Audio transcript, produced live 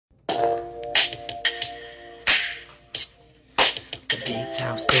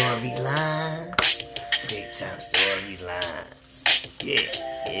Yeah.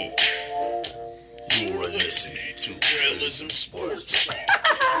 You're listening to Rellism Sports Talk.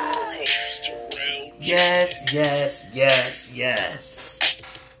 Yes.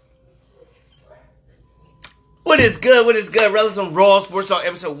 What is good? Rellism Raw Sports Talk,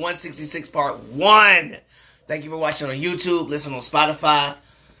 episode 166, part 1. Thank you for watching on YouTube. Listen on Spotify.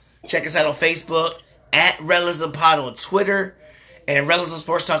 Check us out on Facebook, at Rellism Pod on Twitter, and Rellism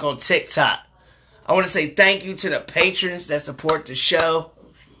Sports Talk on TikTok. I want to say thank you to the patrons that support the show.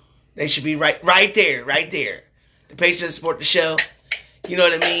 They should be right there. The patrons that support the show. You know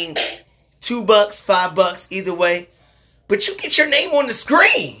what I mean? $2, $5, either way. But you get your name on the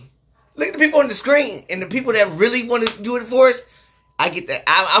screen. Look at the people on the screen. And the people that really want to do it for us, I get that.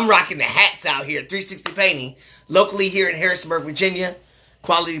 I'm rocking the hats out here. 360 Painting. Locally here in Harrisonburg, Virginia.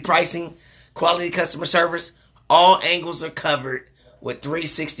 Quality pricing. Quality customer service. All angles are covered with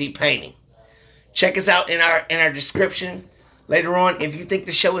 360 Painting. Check us out in our description later on. If you think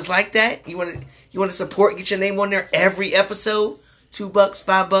the show is like that, you want to support, get your name on there every episode. $2,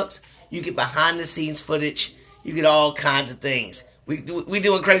 $5. You get behind the scenes footage. You get all kinds of things. We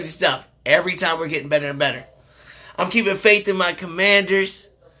doing crazy stuff. Every time we're getting better and better. I'm keeping faith in my Commanders.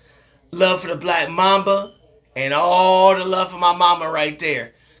 Love for the Black Mamba. And all the love for my mama right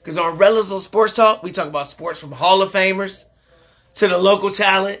there. Because on Rellism Sports Talk, we talk about sports from Hall of Famers to the local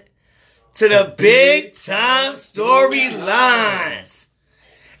talent to the big time storylines.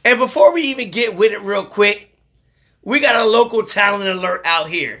 And before we even get with it real quick, we got a local talent alert out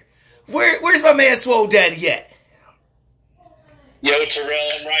here. Where's my man Swole Daddy at? Yo, Terrell,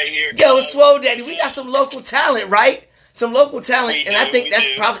 I'm right here. Yo, Swole Daddy, we got some local talent, right? Some local talent, and I think that's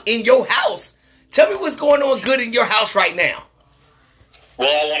probably in your house. Tell me what's going on good in your house right now. Well,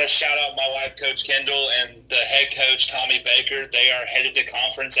 I want to shout out my wife, Coach Kendall, and the head coach, Tommy Baker. They are headed to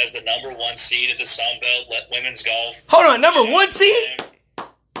conference as the #1 seed at the Sun Belt Women's Golf. Hold on, #1 seed?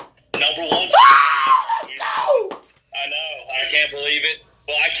 #1 seed. Let's go! I know. I can't believe it.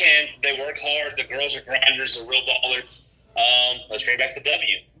 Well, I can. They work hard. The girls are grinders. They're real ballers. Let's bring back the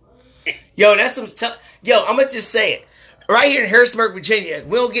W. Yo, that's some tough. Yo, I'm going to just say it. Right here in Harrisonburg, Virginia,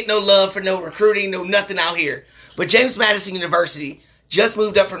 we don't get no love for no recruiting, no nothing out here. But James Madison University just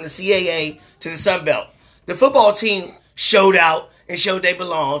moved up from the CAA to the Sun Belt. The football team showed out and showed they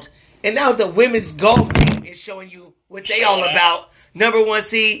belonged. And now the women's golf team is showing you what they all about. #1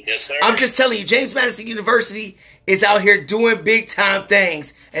 seed. Yes, sir. I'm just telling you, James Madison University is out here doing big time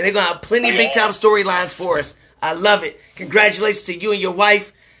things. And they're going to have plenty of big time storylines for us. I love it. Congratulations to you and your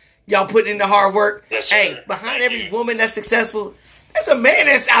wife. Y'all putting in the hard work. Yes, sir. Hey, behind every woman that's successful, there's a man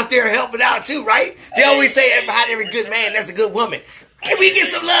that's out there helping out too, right? They always say behind every good man, there's a good woman. Can we get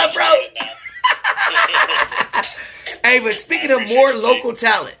some love, bro? Hey, but speaking of more local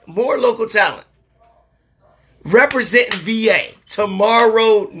talent, representing VA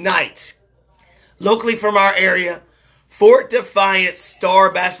tomorrow night, locally from our area, Fort Defiance star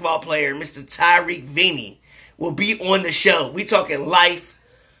basketball player, Mr. Tyreek Vini, will be on the show. We talking life,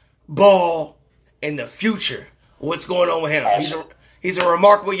 ball, and the future. What's going on with him? Awesome. He's a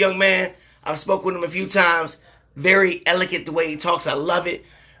remarkable young man. I've spoken with him a few times. Very elegant the way he talks. I love it.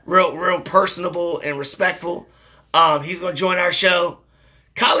 Real personable and respectful. He's going to join our show.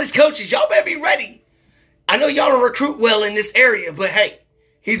 College coaches, y'all better be ready. I know y'all don't recruit well in this area, but hey,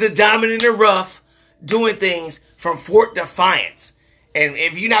 he's a diamond in the rough doing things from Fort Defiance. And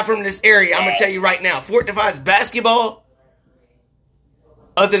if you're not from this area, I'm going to tell you right now, Fort Defiance basketball,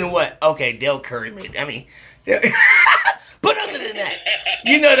 other than what? Okay, Dale Curry made. I mean, but other than that,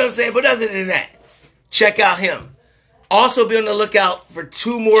 you know what I'm saying? But other than that, check out him. Also be on the lookout for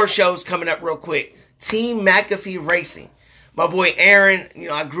 2 more shows coming up real quick. Team McAfee Racing. My boy Aaron,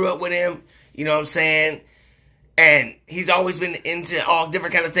 I grew up with him, you know what I'm saying? And he's always been into all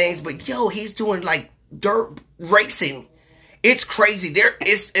different kind of things. But, he's doing, like, dirt racing. It's crazy.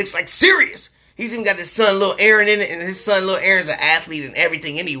 It's like, serious. He's even got his son, little Aaron, in it. And his son, little Aaron's an athlete and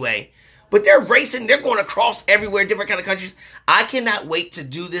everything anyway. But they're racing. They're going across everywhere, different kind of countries. I cannot wait to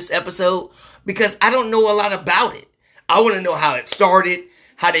do this episode because I don't know a lot about it. I want to know how it started,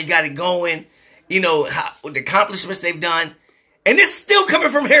 how they got it going, the accomplishments they've done. And it's still coming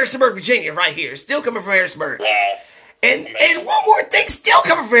from Harrisonburg, Virginia, right here. Still coming from Harrisonburg. Wow. And one more thing, still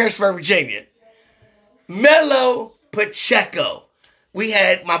coming from Harrisonburg, Virginia. Melo Pacheco. We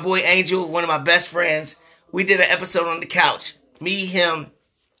had my boy Angel, one of my best friends. We did an episode on the couch. Me, him,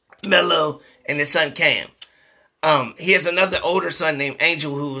 Melo, and his son Cam. He has another older son named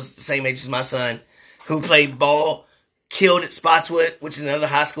Angel, who's the same age as my son, who played ball, killed at Spotswood, which is another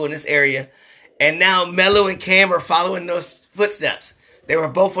high school in this area. And now Melo and Cam are following those footsteps. They were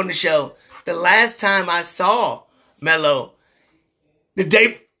both on the show. The last time I saw Melo,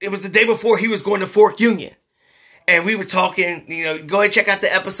 it was the day before he was going to Fork Union. And we were talking, go ahead and check out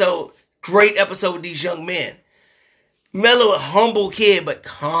the episode. Great episode with these young men. Melo, a humble kid, but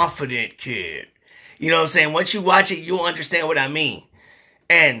confident kid. You know what I'm saying? Once you watch it, you'll understand what I mean.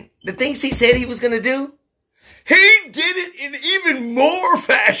 And the things he said he was going to do, he did it in even more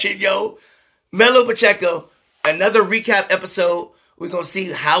fashion, yo. Melo Pacheco, another recap episode. We're going to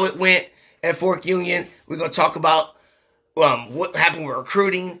see how it went at Fork Union. We're going to talk about what happened with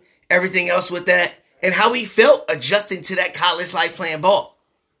recruiting, everything else with that, and how he felt adjusting to that college life playing ball.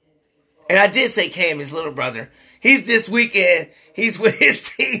 And I did say Cam, his little brother. He's this weekend, he's with his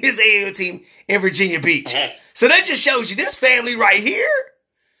team, his AAU team in Virginia Beach. So that just shows you this family right here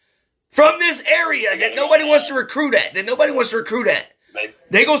from this area that nobody wants to recruit at. They're going to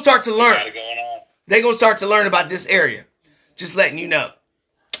start to learn. They're going to start to learn about this area. Just letting you know.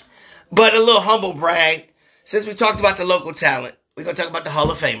 But a little humble brag. Since we talked about the local talent, we're going to talk about the Hall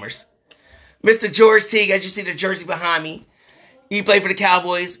of Famers. Mr. George Teague, as you see the jersey behind me, he played for the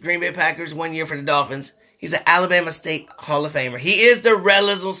Cowboys, Green Bay Packers, 1 year for the Dolphins. He's an Alabama State Hall of Famer. He is the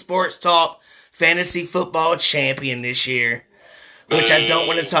Rellism Sports Talk fantasy football champion this year, which I don't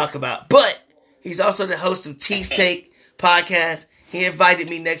want to talk about. But he's also the host of T's Take podcast. He invited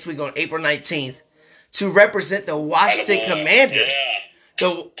me next week on April 19th to represent the Washington Commanders.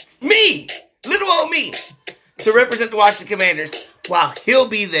 Little old me, to represent the Washington Commanders while he'll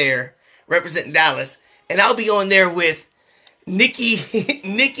be there representing Dallas. And I'll be on there with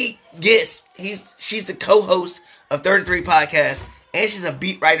Nikki Giss. She's the co-host of 33 Podcast, and she's a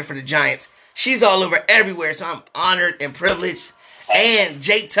beat writer for the Giants. She's all over everywhere, so I'm honored and privileged. And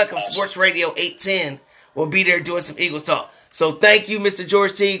Jake Tuck of Sports Radio 810 will be there doing some Eagles talk. So thank you, Mr.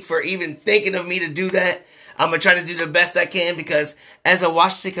 George Teague, for even thinking of me to do that. I'm going to try to do the best I can because as a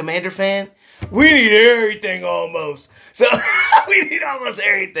Washington Commander fan, we need everything almost. So we need almost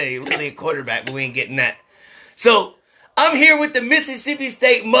everything. Really a quarterback, but we ain't getting that. So I'm here with the Mississippi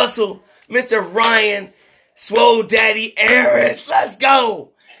State muscle, Mr. Ryan Swole Daddy Aaron. Let's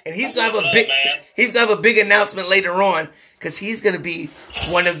go. And he's gonna have a big announcement later on because he's gonna be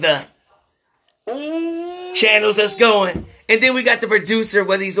one of the channels that's going. And then we got the producer,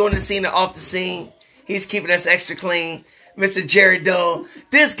 whether he's on the scene or off the scene, he's keeping us extra clean, Mr. Jared Dole.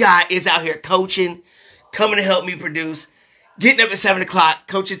 This guy is out here coaching, coming to help me produce, getting up at 7 o'clock,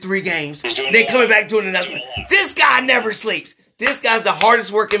 coaching 3 games, then coming back doing another one. This guy never sleeps. This guy's the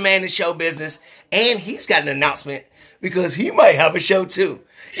hardest working man in show business, and he's got an announcement because he might have a show too.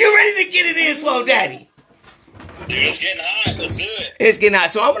 You ready to get it in, Swole Daddy? Dude, it's getting hot. Let's do it. It's getting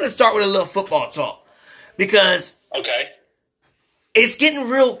hot. So I'm going to start with a little football talk because it's getting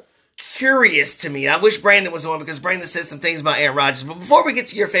real curious to me. I wish Brandon was on because Brandon said some things about Aaron Rodgers. But before we get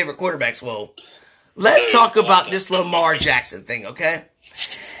to your favorite quarterback, Swole, let's talk about this Lamar Jackson thing, okay?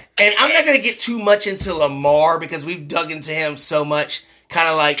 And I'm not going to get too much into Lamar because we've dug into him so much, kind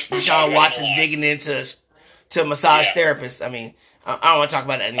of like Deshaun Watson digging into massage therapists. I mean, I don't want to talk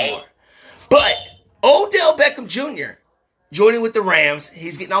about that anymore. But Odell Beckham Jr. joining with the Rams.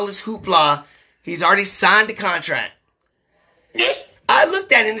 He's getting all this hoopla. He's already signed the contract. Yep. I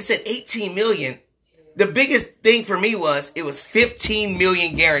looked at it and it said $18 million. The biggest thing for me was it was $15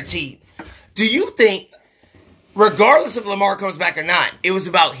 million guaranteed. Do you think, regardless if Lamar comes back or not, it was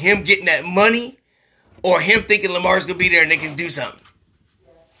about him getting that money or him thinking Lamar's going to be there and they can do something?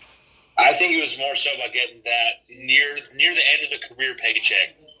 I think it was more so about getting that near the end of the career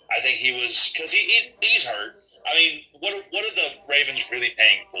paycheck. I think he was, because he's hurt. I mean, what are the Ravens really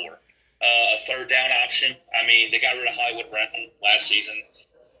paying for? A third down option. I mean, they got rid of Hollywood Brenton last season.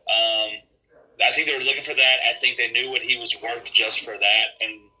 I think they were looking for that. I think they knew what he was worth just for that,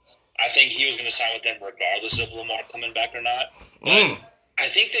 and I think he was going to sign with them regardless of Lamar coming back or not. But I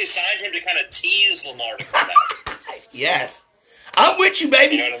think they signed him to kind of tease Lamar to come back. Yes. I'm with you,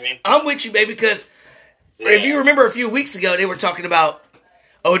 baby. You know what I mean? I'm with you, baby, because if you remember a few weeks ago, they were talking about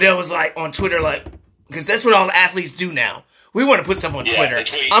Odell was like on Twitter, like, because that's what all the athletes do now. We want to put stuff on Twitter.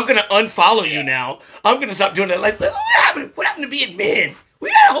 I'm going to unfollow you now. I'm going to stop doing that. Like, what happened to being men? We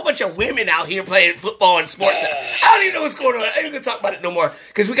got a whole bunch of women out here playing football and sports. I don't even know what's going on. I ain't even going to talk about it no more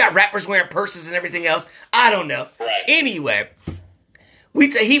because we got rappers wearing purses and everything else. I don't know. Right. Anyway,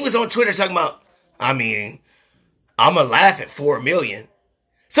 he was on Twitter talking about, I mean, I'm going to laugh at $4 million.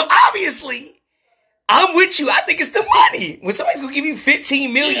 So obviously, I'm with you. I think it's the money. When somebody's going to give you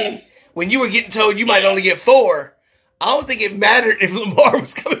 $15 million when you were getting told you might only get $4 million, I don't think it mattered if Lamar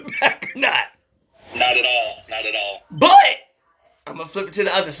was coming back or not. Not at all. Not at all. But I'm going to flip it to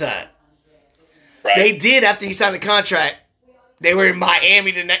the other side. Right. They did, after he signed the contract, they were in Miami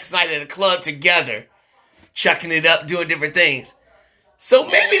the next night at a club together, chucking it up, doing different things. So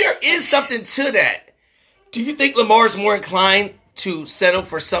maybe there is something to that. Do you think Lamar's more inclined to settle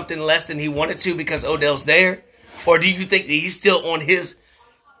for something less than he wanted to because Odell's there? Or do you think that he's still on his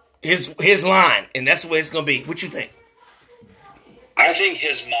line and that's the way it's going to be? What you think? I think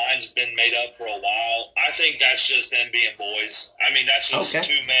his mind's been made up for a while. I think that's just them being boys. I mean, that's just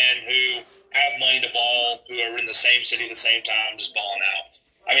two men who have money to ball, who are in the same city at the same time, just balling out.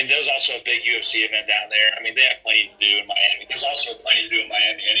 I mean, there's also a big UFC event down there. I mean, they have plenty to do in Miami. There's also plenty to do in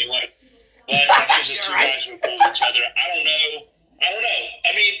Miami anyway. But I think it's just two guys who pull each other. I don't know.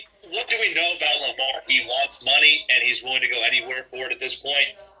 I mean, what do we know about Lamar? He wants money, and he's willing to go anywhere for it at this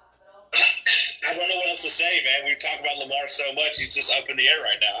point. I don't know what else to say, man. We talk about Lamar so much, he's just up in the air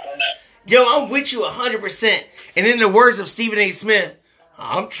right now. I don't know. Yo, I'm with you 100%. And in the words of Stephen A. Smith,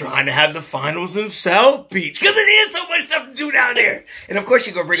 I'm trying to have the finals in South Beach. Because it is so much stuff to do down there. And of course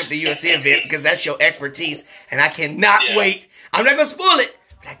you're going to bring up the UFC event because that's your expertise. And I cannot wait. I'm not going to spoil it,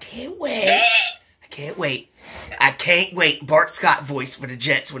 but I can't wait. I can't wait. I can't wait. Bart Scott voice for the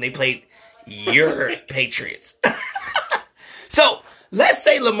Jets when they played your Patriots. So, let's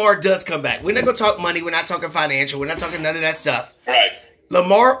say Lamar does come back. We're not going to talk money. We're not talking financial. We're not talking none of that stuff. Right.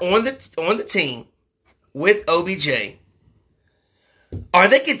 Lamar on the team with OBJ. Are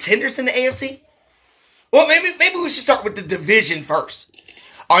they contenders in the AFC? Well, maybe we should start with the division first.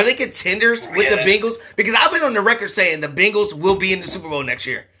 Are they contenders with the Bengals? Because I've been on the record saying the Bengals will be in the Super Bowl next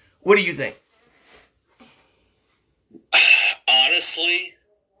year. What do you think? Honestly,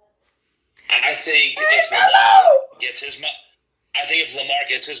 I think if Lamar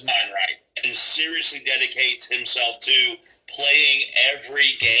gets his mind right and seriously dedicates himself to playing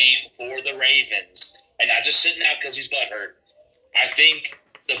every game for the Ravens and not just sitting out because he's butthurt, I think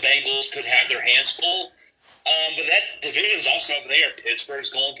the Bengals could have their hands full. But that division's also up there. Pittsburgh's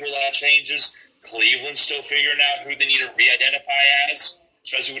going through a lot of changes. Cleveland's still figuring out who they need to re-identify as,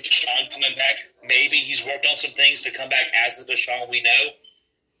 especially with Deshaun coming back. Maybe he's worked on some things to come back as the Deshaun we know.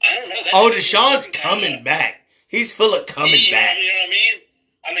 I don't know. Deshaun's coming back. He's full of coming back. You know what I mean?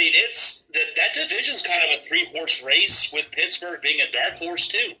 I mean, it's that division's kind of a three-horse race with Pittsburgh being a dark horse,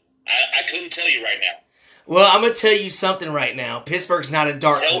 too. I couldn't tell you right now. Well, I'm going to tell you something right now. Pittsburgh's not a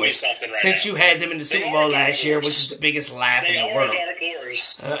dark horse. Tell me something right Since now. You had them in the Super Bowl last year, which is the biggest laugh in the world. They are a dark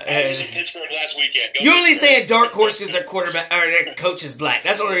horse. I was in Pittsburgh last weekend. You're only saying dark horse because their quarterback or their coach is black.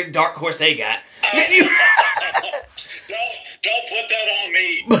 That's the only dark horse they got. Don't put that on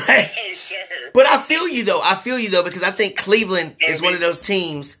me. No, sir. But I feel you though. Because I think Cleveland is one of those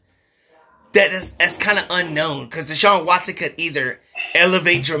teams that's kind of unknown because Deshaun Watson could either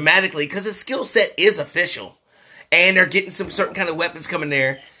elevate dramatically because his skill set is official, and they're getting some certain kind of weapons coming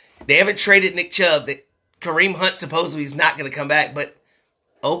there. They haven't traded Nick Chubb. Kareem Hunt supposedly is not going to come back, but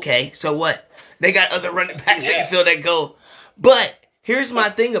okay, so what? They got other running backs that can fill that goal. But here's my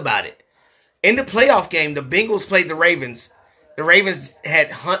thing about it. In the playoff game, the Bengals played the Ravens. The Ravens had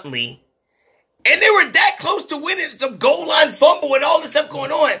Huntley, and they were that close to winning. Some goal line fumble and all this stuff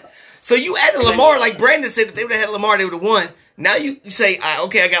going on. So you added Lamar, like Brandon said, if they would have had Lamar, they would have won. Now you say,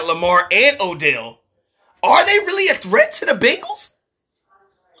 okay, I got Lamar and Odell. Are they really a threat to the Bengals?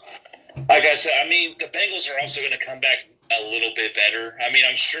 Like I said, I mean, the Bengals are also going to come back a little bit better. I mean,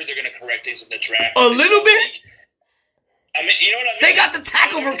 I'm sure they're going to correct things in the draft. A little bit? I mean, you know what I mean? They got the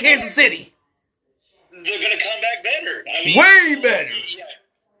tackle from Kansas City. They're going to come back better. I mean, way better. Yeah.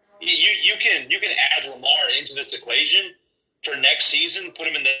 You can add Lamar into this equation for next season, put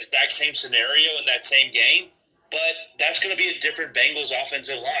him in the exact same scenario in that same game, but that's going to be a different Bengals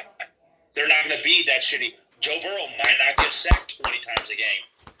offensive line. They're not going to be that shitty. Joe Burrow might not get sacked 20 times a game.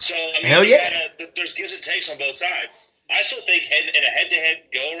 So, I mean, hell yeah. There's gives and takes on both sides. I still think in a head-to-head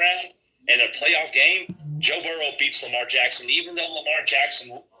go-around in a playoff game, Joe Burrow beats Lamar Jackson. Even though Lamar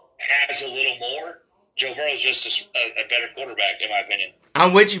Jackson has a little more, Joe Burrow's just a better quarterback, in my opinion.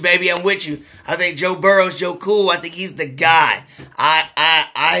 I'm with you, baby. I'm with you. I think Joe Burrow's Joe Cool. I think he's the guy.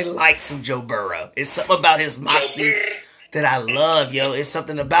 I like some Joe Burrow. It's something about his moxie that I love, yo. It's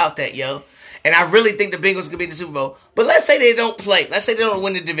something about that, yo. And I really think the Bengals could be in the Super Bowl. But let's say they don't play. Let's say they don't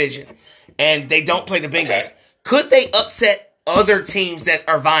win the division. And they don't play the Bengals. Okay. Could they upset other teams that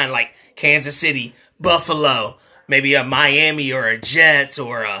are vying, like Kansas City, Buffalo, maybe a Miami or a Jets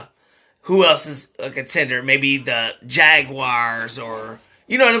or a... Who else is a contender? Maybe the Jaguars or...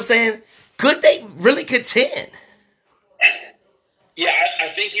 You know what I'm saying? Could they really contend? Yeah, I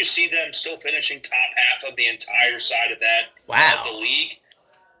think you see them still finishing top half of the entire side of that of the league.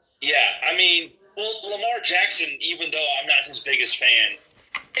 Yeah, I mean, well, Lamar Jackson, even though I'm not his biggest fan,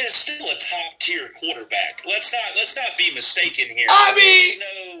 is still a top-tier quarterback. Let's not be mistaken here. I mean,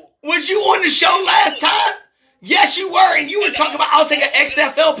 was you on the show last time? Yes, you were, and you were talking about I'll take an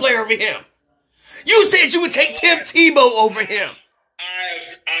XFL player over him. You said you would take Tim Tebow over him.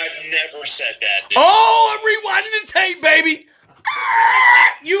 I've never said that, dude. Oh, I'm rewinding the tape, baby.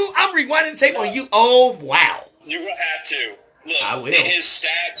 I'm rewinding the tape on you. Oh, wow. You're going to have to. Look, I will. His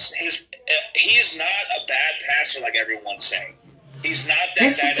stats, he's not a bad passer like everyone's saying. He's not that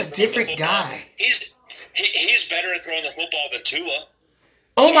This bad. is a different guy. He's better at throwing the football than Tua.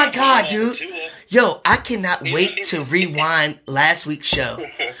 Oh my God, dude. Yo, I cannot wait to rewind last week's show.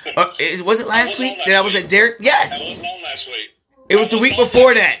 Was it last week that I was at Derek? Yes. I wasn't on last week. It was the week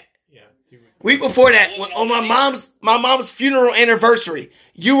before that. Week before that, on my mom's funeral anniversary,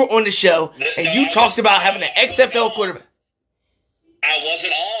 you were on the show and you talked about having an XFL quarterback. I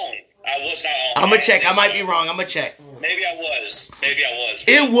wasn't on. I was not on. I'm gonna check. I might be wrong. I'm gonna check. Maybe I was.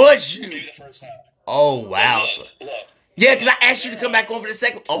 It was you. Maybe the first time. Oh wow. Look. Yeah, because I asked you to come back on for the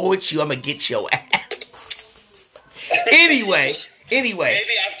second. Oh, it's you. I'm gonna get your ass. Anyway. Maybe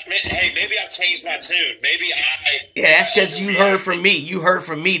I've changed my tune. Yeah, that's because you heard from me. You heard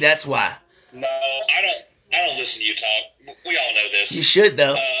from me. That's why. No, I don't listen to you talk. We all know this. You should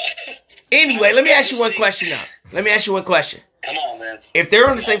though. Anyway, let me ask you one question now. Come on, man. If they're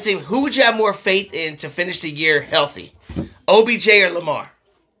on the same team, who would you have more faith in to finish the year healthy? OBJ or Lamar?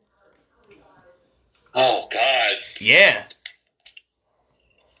 Oh, God. Yeah.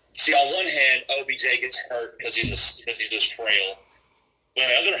 See, on one hand, OBJ gets hurt because he's just frail. But on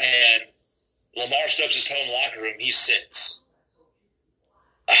the other hand, Lamar stubs his toe in the locker room. He sits.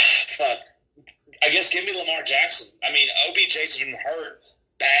 Fuck. I guess give me Lamar Jackson. I mean, OBJ's been hurt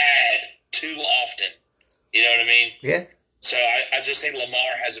bad too often. You know what I mean? Yeah. So I just think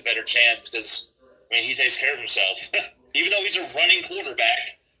Lamar has a better chance because, I mean, he takes care of himself. Even though he's a running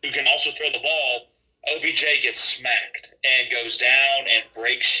quarterback who can also throw the ball, OBJ gets smacked and goes down and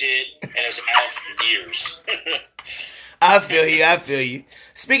breaks shit and is out for years. I feel you.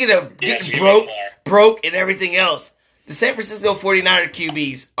 Speaking of getting broke and everything else, the San Francisco 49er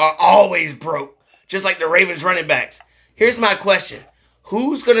QBs are always broke, just like the Ravens running backs. Here's my question.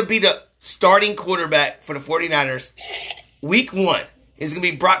 Who's going to be the starting quarterback for the 49ers week 1? Is it going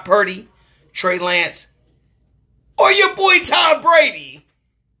to be Brock Purdy, Trey Lance, or your boy Tom Brady?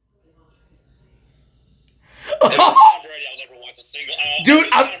 If it's Tom Brady, I'll never watch a single. Dude,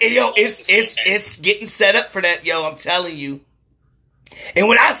 it's getting set up for that, yo. I'm telling you. And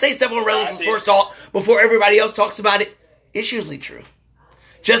when I say stuff on Rellism Sports Talk before everybody else talks about it, it's usually true.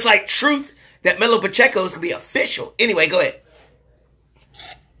 Just like truth that Melo Pacheco is going to be official. Anyway, go ahead.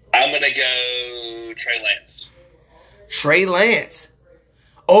 I'm going to go Trey Lance. Trey Lance.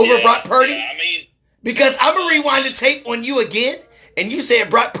 Over Brock Purdy? Yeah, I mean, because I'm going to rewind the tape on you again, and you said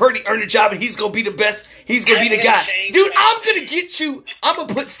Brock Purdy earned a job and he's going to be the best. He's going to be the guy. Dude, I'm going to get you. I'm going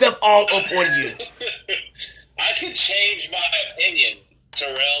to put stuff all up on you. I can change my opinion,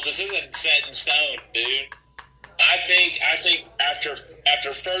 Terrell. This isn't set in stone, dude. I think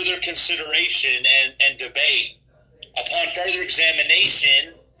after further consideration and debate, upon further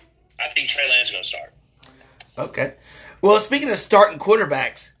examination, I think Trey Lance is going to start. Okay. Well, speaking of starting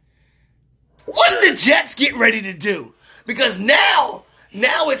quarterbacks, what's the Jets getting ready to do? Because now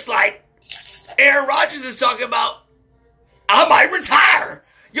it's like Aaron Rodgers is talking about, I might retire.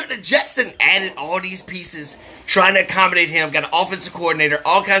 The Jets done added all these pieces trying to accommodate him, got an offensive coordinator,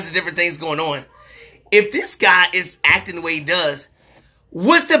 all kinds of different things going on. If this guy is acting the way he does,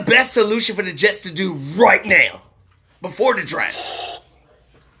 what's the best solution for the Jets to do right now before the draft?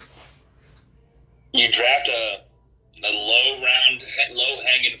 You draft a low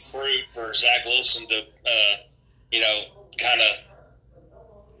hanging fruit for Zach Wilson to,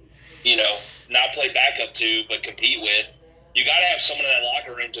 not play backup to, but compete with. You got to have someone in that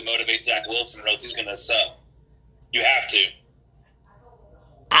locker room to motivate Zach Wilson, or else he's going to suck. You have to.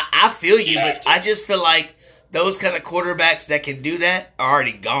 I feel you, but I just feel like those kind of quarterbacks that can do that are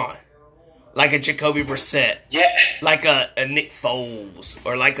already gone. Like a Jacoby Brissett. Yeah. Like a Nick Foles.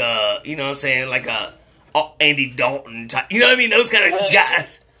 Or like a, you know what I'm saying, like a Andy Dalton type. You know what I mean? Those kind of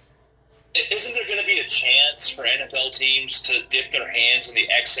guys. Isn't there going to be a chance for NFL teams to dip their hands in the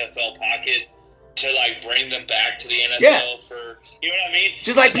XFL pocket to, bring them back to the NFL for, you know what I mean?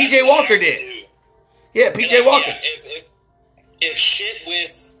 Just like P.J. Walker did. Yeah, P.J. Walker. Yeah, if shit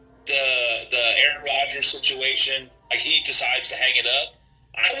with the Aaron Rodgers situation, he decides to hang it up,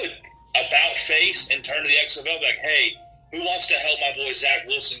 I would about face and turn to the XFL like, hey, who wants to help my boy Zach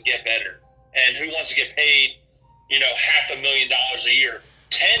Wilson get better? And who wants to get paid, $500,000 a year?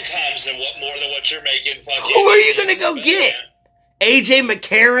 10 times more than what you're making. Who are you going to go get? A.J.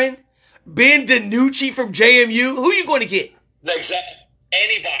 McCarron? Ben DiNucci from JMU? Who are you going to get? Exactly.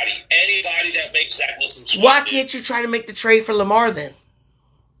 Anybody that makes Zach Wilson sweat. Why can't you try to make the trade for Lamar then?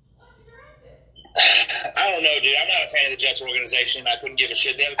 I don't know, dude. I'm not a fan of the Jets organization. I couldn't give a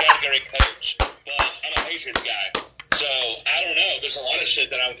shit. They have got a great coach, but I'm a Patriots guy. So, I don't know. There's a lot of shit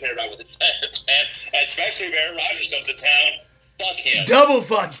that I don't care about with the Jets, man. And especially if Aaron Rodgers comes to town. Fuck him. Double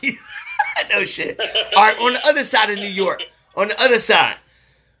fuck you. No shit. All right, on the other side of New York, on the other side,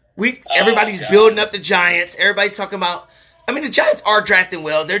 everybody's building up the Giants. Everybody's talking about, I mean, the Giants are drafting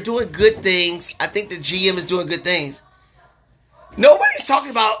well. They're doing good things. I think the GM is doing good things. Nobody's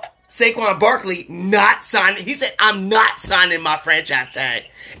talking about Saquon Barkley not signing. He said, I'm not signing my franchise tag,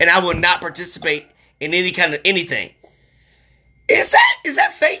 and I will not participate in any kind of anything. Is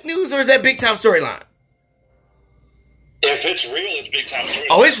that fake news or is that big time storyline? If it's real, it's big time storyline.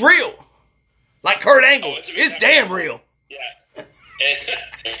 Oh, it's real. Like Kurt Angle. It's damn real. Yeah.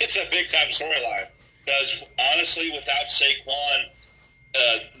 It's a big time storyline. Because honestly, without Saquon,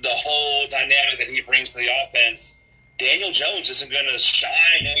 the whole dynamic that he brings to the offense, Daniel Jones isn't going to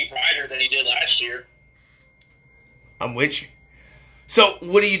shine any brighter than he did last year. I'm with you. So,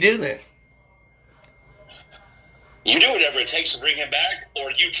 what do you do then? You do whatever it takes to bring him back,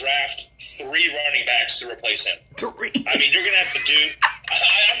 or you draft 3 running backs to replace him. 3? I mean, you're going to have to do...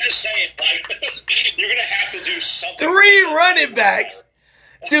 I'm just saying, like, you're going to have to do something. 3 running backs?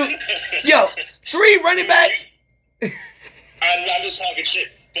 Dude, 3 running backs? I'm just talking shit.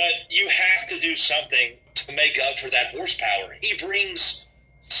 But you have to do something to make up for that horsepower. He brings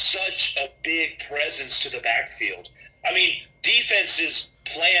such a big presence to the backfield. I mean, defenses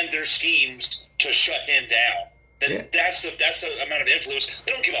plan their schemes to shut him down. That's the amount of influence.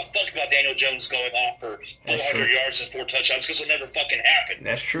 They don't give a fuck about Daniel Jones going off for 400 yards and 4 touchdowns because it'll never fucking happen.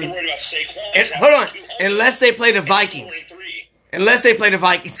 That's true. They're worried about Saquon. And, hold on. Unless they play the Vikings. Unless they play the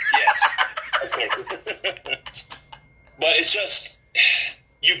Vikings. Yes, of course. But it's just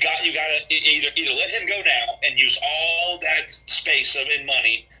you gotta either let him go now and use all that space in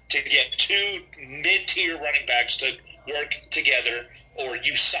money to get 2 mid-tier running backs to work together, or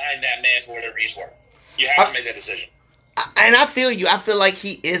you sign that man for whatever he's worth. You have to make that decision. And I feel you. I feel like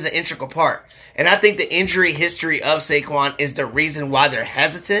he is an integral part. And I think the injury history of Saquon is the reason why they're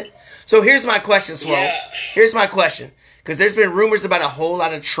hesitant. So here's my question, Swole. Yeah. Here's my question. Because there's been rumors about a whole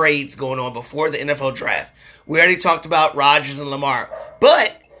lot of trades going on before the NFL draft. We already talked about Rodgers and Lamar.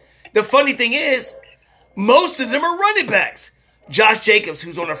 But the funny thing is, most of them are running backs. Josh Jacobs,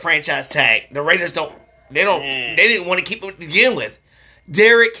 who's on a franchise tag. The Raiders they didn't want to keep him to begin with.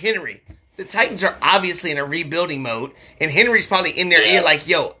 Derrick Henry. The Titans are obviously in a rebuilding mode, and Henry's probably in their ear like,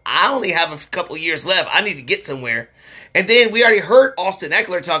 yo, I only have a couple years left. I need to get somewhere. And then we already heard Austin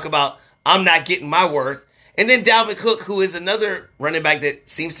Eckler talk about, I'm not getting my worth. And then Dalvin Cook, who is another running back that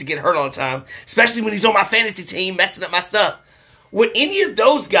seems to get hurt all the time, especially when he's on my fantasy team messing up my stuff. Would any of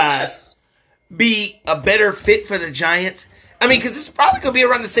those guys be a better fit for the Giants? I mean, because it's probably going to be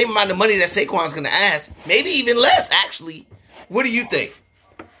around the same amount of money that Saquon's going to ask. Maybe even less, actually. What do you think?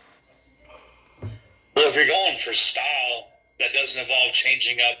 Well, if you're going for style that doesn't involve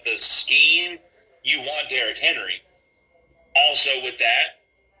changing up the scheme, you want Derrick Henry. Also with that,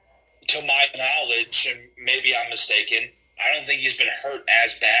 to my knowledge, and maybe I'm mistaken, I don't think he's been hurt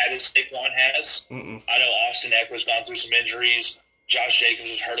as bad as Saquon has. Mm-mm. I know Austin Eckler's gone through some injuries. Josh Jacobs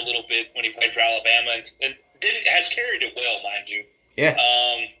was hurt a little bit when he played for Alabama and has carried it well, mind you. Yeah.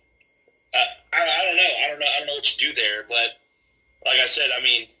 I don't know what you do there, but like I said, I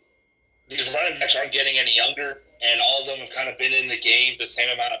mean, these running backs aren't getting any younger, and all of them have kind of been in the game the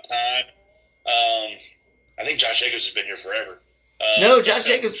same amount of time. I think Josh Jacobs has been here forever. No, Josh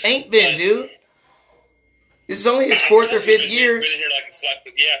Jacobs ain't been, dude. This is only his 4th or 5th year. Been here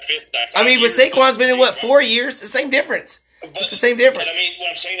fifth. I mean, but Saquon's been in, 4 years? The same difference. It's the same difference. But I mean,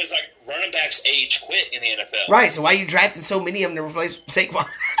 what I'm saying is, like, running backs age quit in the NFL. Right, so why are you drafting so many of them to replace Saquon?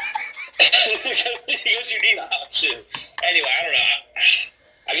 Because you need an option. Anyway, I don't know.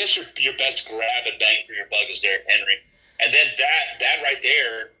 I guess your best grab and bang for your buck is Derrick Henry. And then that right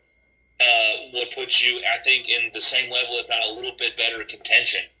there would put you, I think, in the same level, if not a little bit better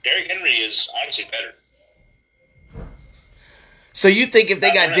contention. Derrick Henry is honestly better. So you think if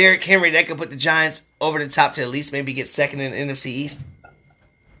they got Derrick Henry, that could put the Giants over the top to at least maybe get second in the NFC East?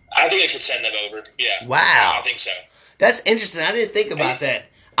 I think it could send them over, yeah. Wow. I think so. That's interesting. I didn't think about that.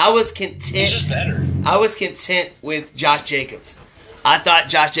 I was content. He's just better. I was content with Josh Jacobs. I thought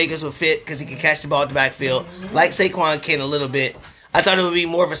Josh Jacobs would fit because he could catch the ball at the backfield. Like Saquon can a little bit. I thought it would be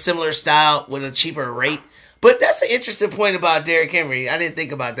more of a similar style with a cheaper rate. But that's an interesting point about Derrick Henry. I didn't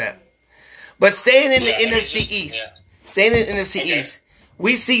think about that. But staying in the NFC East. Yeah. Staying in the NFC East.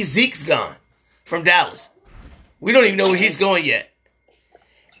 We see Zeke's gone from Dallas. We don't even know where he's going yet.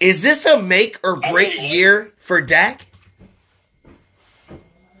 Is this a make or break year for Dak?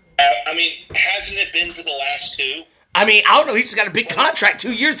 I mean, hasn't it been for the last two? I mean, I don't know. He just got a big contract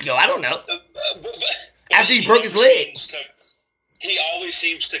 2 years ago. I don't know. But After he broke his leg. He always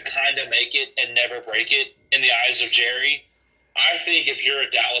seems to kind of make it and never break it in the eyes of Jerry. I think if you're a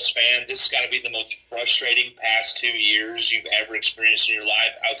Dallas fan, this has got to be the most frustrating past 2 years you've ever experienced in your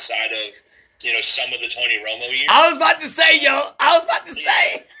life outside of, some of the Tony Romo years. I was about to say,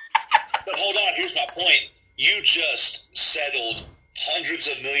 say. But hold on, here's my point. You just settled hundreds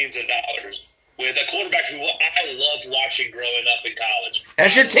of millions of dollars with a quarterback who I loved watching growing up in college.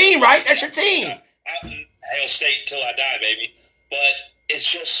 That's your team, right? That's your team. Hail State till I die, baby. But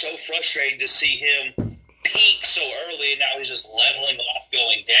it's just so frustrating to see him peak so early, and now he's just leveling off,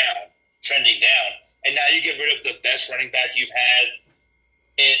 going down, trending down. And now you get rid of the best running back you've had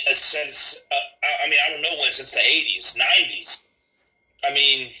in a sense. I don't know when, since the 80s, 90s. I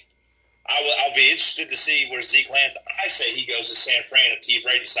mean, I'll be interested to see where Zeke lands. I say he goes to San Fran if T.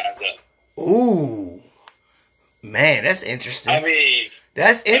 Brady signs up. Ooh. Man, that's interesting.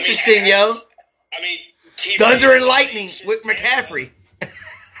 That's interesting, yo. Thunder and lightning with McCaffrey.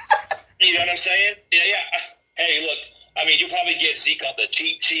 You know what I'm saying? Yeah. Hey, look, you'll probably get Zeke on the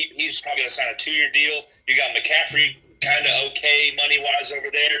cheap. He's probably going to sign a 2-year deal. You got McCaffrey kind of okay money-wise over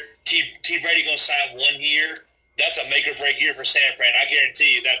there. T. Brady going to sign 1 year. That's a make-or-break year for San Fran. I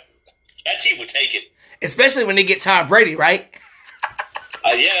guarantee you that team would take it. Especially when they get Tom Brady, right?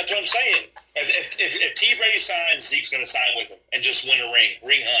 Yeah, that's what I'm saying. If T. Brady signs, Zeke's going to sign with him and just win a ring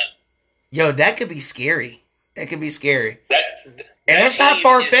hunt. Yo, that could be scary. And that's not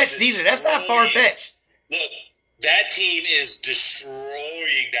far-fetched either. That's not far-fetched. Look, that team is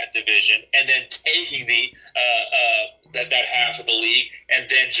destroying that division and then taking that half of the league and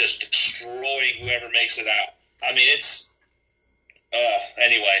then just destroying whoever makes it out. It's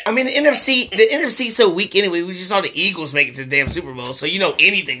anyway. The NFC's so weak anyway. We just saw the Eagles make it to the damn Super Bowl, so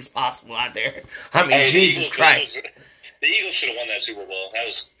anything's possible out there. Jesus Christ. The Eagles should have won that Super Bowl. That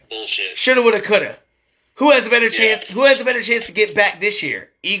was bullshit. Shoulda, woulda, coulda. Who has a better chance? Who has a better chance to get back this year?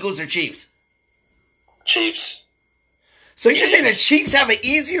 Eagles or Chiefs? Chiefs. So you're saying the Chiefs have an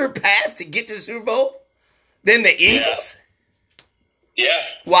easier path to get to the Super Bowl than the Eagles? Yeah.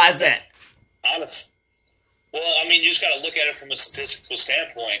 Why is that? Honest. Well, you just got to look at it from a statistical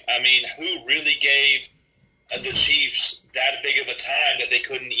standpoint. Who really gave the Chiefs that big of a time that they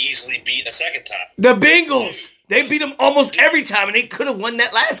couldn't easily beat a second time? The Bengals. They beat them almost every time, and they could have won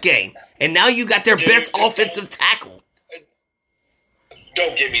that last game. And now you got their best offensive tackle.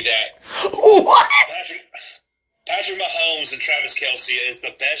 Don't give me that. What? Patrick Mahomes and Travis Kelce is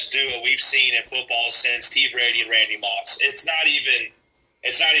the best duo we've seen in football since T. Brady and Randy Moss. It's not even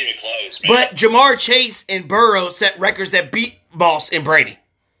close, man. But Jamar Chase and Burrow set records that beat Moss and Brady.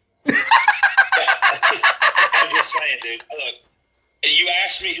 I'm just saying, dude. Look. You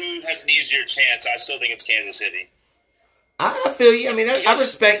asked me who has an easier chance. I still think it's Kansas City. I feel you. I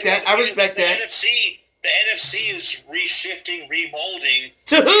respect that. The NFC is reshifting, remolding.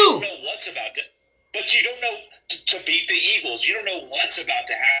 To who? You don't know what's about to, but you don't know to beat the Eagles. You don't know what's about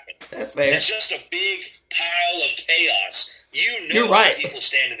to happen. That's fair. It's just a big pile of chaos. You're right. People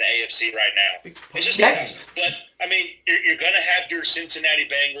stand in the AFC right now. It's just chaos. But you're going to have your Cincinnati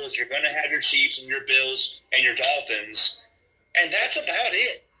Bengals. You're going to have your Chiefs and your Bills and your Dolphins. And that's about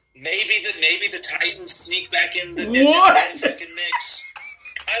it. Maybe the Titans sneak back in the fucking mix.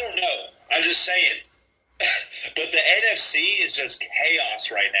 I don't know. I'm just saying. But the NFC is just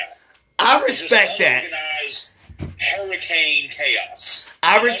chaos right now. I respect that. Organized hurricane chaos.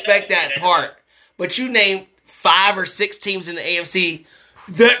 I respect that part. But you name 5 or 6 teams in the AFC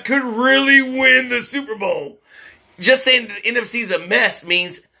that could really win the Super Bowl. Just saying the NFC's a mess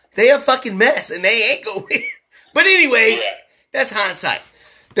means they a fucking mess and they ain't gonna win. But anyway. Yeah. That's hindsight.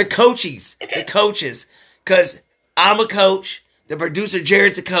 The coaches, because I'm a coach, the producer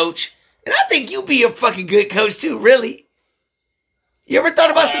Jared's a coach, and I think you'd be a fucking good coach too, really. You ever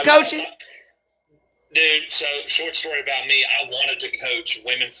thought about some coaching? Dude, so short story about me, I wanted to coach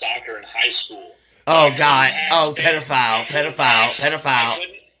women's soccer in high school. Oh, God. Oh, pedophile.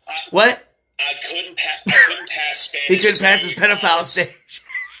 What? I couldn't pass Spanish. He couldn't pass his pedophile stage.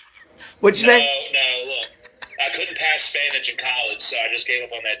 What'd you say? No, look. I couldn't pass Spanish in college, so I just gave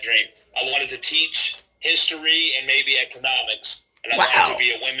up on that dream. I wanted to teach history and maybe economics, and I wanted to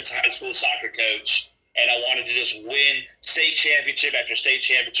be a women's high school soccer coach, and I wanted to just win state championship after state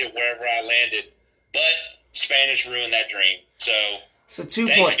championship wherever I landed. But Spanish ruined that dream. So 2 points.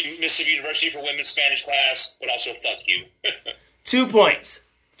 Thank you, Mississippi University, for women's Spanish class, but also fuck you. 2 points.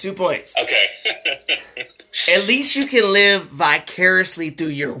 2 points. Okay. At least you can live vicariously through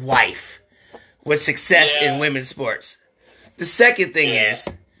your wife with success in women's sports. The second thing is,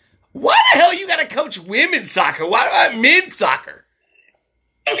 why the hell you got to coach women's soccer? Why not men's soccer?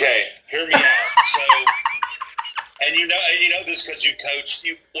 Okay, hear me out. So, and you know this because you coached.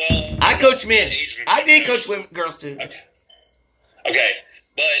 I coach men. I did coach women, girls too. Okay,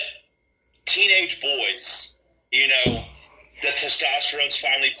 but teenage boys, the testosterone's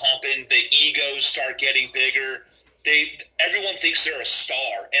finally pumping, the egos start getting bigger. Everyone thinks they're a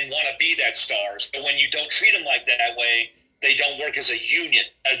star and want to be that star. So when you don't treat them like that way, they don't work as a unit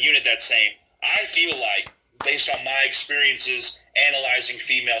that's same. I feel like, based on my experiences analyzing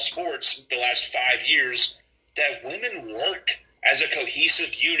female sports the last 5 years, that women work as a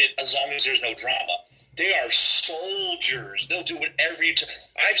cohesive unit as long as there's no drama. They are soldiers. They'll do whatever you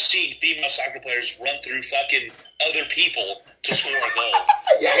I've seen female soccer players run through fucking other people to score a goal.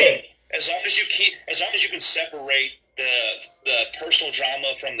 Yeah. As long as you can separate the personal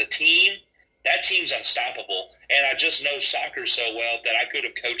drama from the team, that team's unstoppable. And I just know soccer so well that I could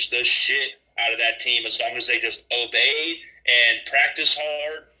have coached the shit out of that team as long as they just obeyed and practiced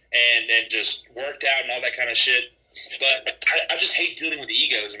hard and just worked out and all that kind of shit. But I just hate dealing with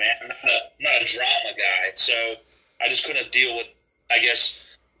egos, man. I'm not a drama guy, so I just couldn't deal with, I guess,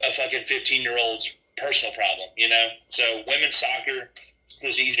 a fucking 15-year-old's personal problem, So women's soccer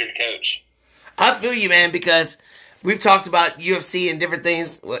was easier to coach. I feel you, man, because we've talked about UFC and different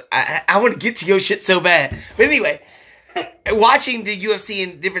things. I want to get to your shit so bad. But anyway, watching the UFC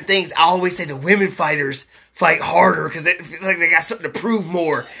and different things, I always say the women fighters fight harder because they feel like they got something to prove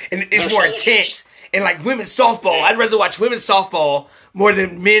more. And it's more intense. And like women's softball, I'd rather watch women's softball more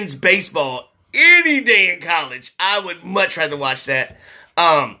than men's baseball any day in college. I would much rather watch that.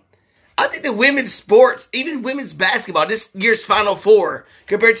 I think the women's sports, even women's basketball, this year's Final Four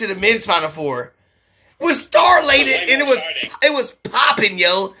compared to the men's Final Four, was star-laden, and it was popping,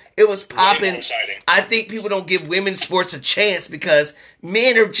 yo. It was popping. I think people don't give women's sports a chance because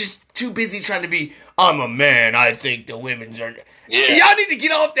men are just too busy trying to be, I'm a man, I think the women's are... Yeah. Y'all need to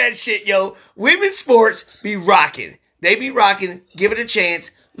get off that shit, yo. Women's sports be rocking. They be rocking. Give it a chance.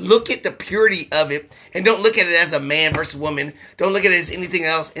 Look at the purity of it, and don't look at it as a man versus woman. Don't look at it as anything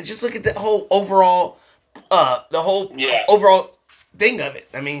else, and just look at the whole overall, overall thing of it.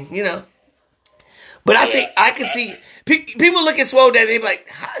 I mean, But I think I can see people look at Swole Daddy and they be like,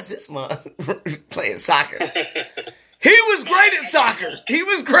 "How is this man playing soccer?" He was great at soccer. He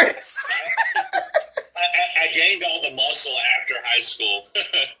was great at soccer. I gained all the muscle after high school.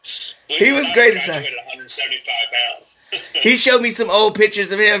 He was great at soccer. I graduated 175 pounds. He showed me some old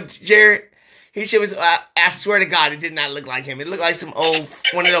pictures of him, Jared. He showed me some, I swear to God, it did not look like him. It looked like some old,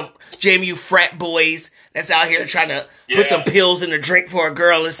 one of them JMU frat boys that's out here trying to put some pills in a drink for a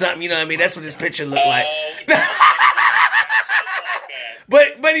girl or something. You know what I mean? That's what this picture looked like.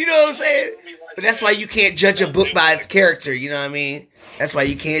 But you know what I'm saying? But that's why you can't judge a book by its character. You know what I mean? That's why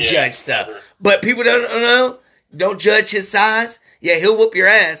you can't judge stuff. But people don't know. Don't judge his size. Yeah, he'll whoop your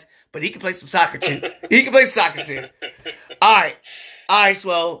ass. But he can play some soccer too. All right,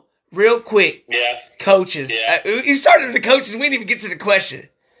 Swell. Real quick. Yeah. Coaches. Yeah. You started with the coaches. We didn't even get to the question.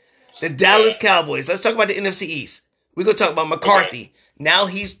 The Dallas Cowboys. Let's talk about the NFC East. We're going to talk about McCarthy. Okay. Now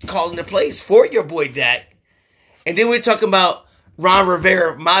he's calling the plays for your boy Dak. And then we're talking about Ron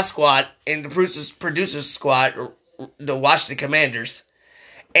Rivera, my squad, and the producers squad, the Washington Commanders.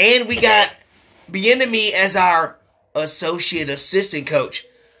 And we got Bieniemy as our associate assistant coach.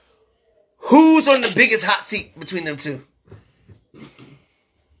 Who's on the biggest hot seat between them two?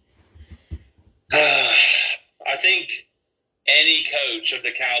 I think any coach of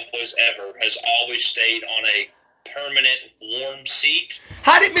the Cowboys ever has always stayed on a permanent warm seat.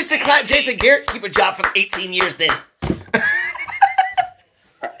 How did Mr. Clapp Jason Garrett keep a job for 18 years then? I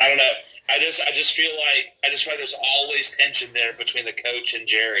don't know. I just feel like there's always tension there between the coach and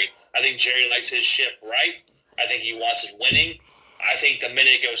Jerry. I think Jerry likes his ship right. I think he wants it winning. I think the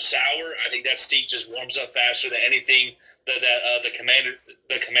minute it goes sour, I think that seat just warms up faster than anything that the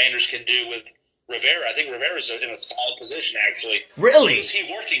Commanders can do with Rivera. I think Rivera's in a solid position, actually. Really? Who is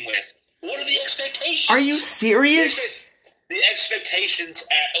he working with? What are the expectations? Are you serious? The expectations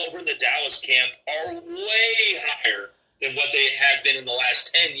over in the Dallas camp are way higher than what they have been in the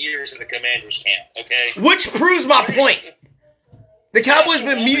last 10 years in the Commanders camp, okay? Which proves my point. The Cowboys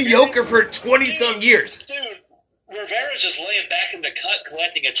have been mediocre for 20-some years. Dude, Rivera's just laying back in the cut,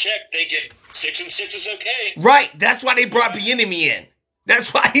 collecting a check, thinking 6-6 is okay. Right. That's why they brought Bieniemy in.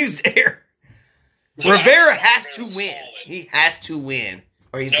 That's why he's there. Rivera has to win. Solid. He has to win,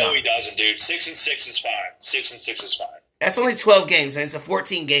 or he's gone. No, he doesn't, dude. 6-6 is fine. 6-6 is fine. That's only 12 games, man. It's a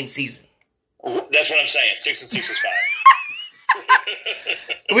 14-game season. That's what I'm saying. 6-6 is fine.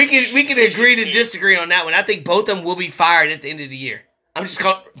 We can agree to disagree on that one. I think both of them will be fired at the end of the year.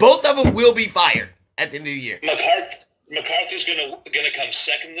 Both of them will be fired at the end of the year. McCarthy's gonna come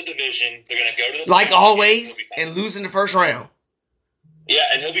second in the division. They're gonna go to the like always and lose in the first round. Yeah,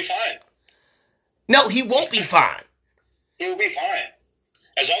 and he'll be fine. No, he won't be fine. He'll be fine.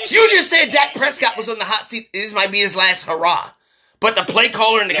 As long as you just said Dak Prescott was on the hot seat. This might be his last hurrah. But the play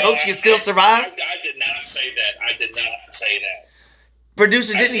caller and the coach can still survive? I did not say that. I did not say that.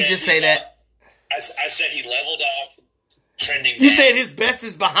 Producer, didn't he just say that? I said he leveled off, trending down. You said his best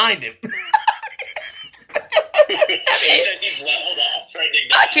is behind him. I said he's leveled off, trending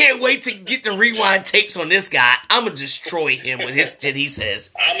down. I can't wait to get the rewind tapes on this guy. I'm going to destroy him with his shit he says.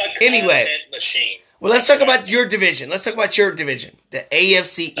 I'm a content machine. Well, let's talk about your division. Let's talk about your division, the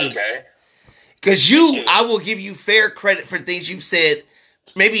AFC East. Okay. Because I will give you fair credit for things you've said,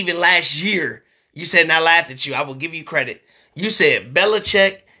 maybe even last year. You said, and I laughed at you. I will give you credit. You said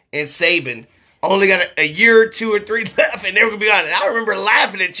Belichick and Saban only got a year or 2 or 3 left, and they were going to be on it. I remember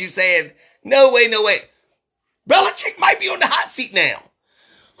laughing at you saying, no way. Belichick might be on the hot seat now.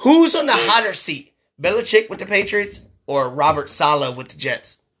 Who's on the hotter seat? Belichick with the Patriots or Robert Saleh with the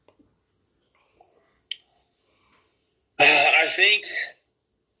Jets? I think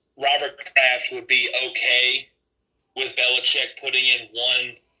Robert Kraft would be okay with Belichick putting in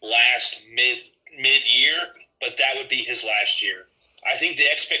one last mid-year, but that would be his last year. I think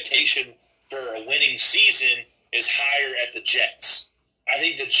the expectation for a winning season is higher at the Jets. I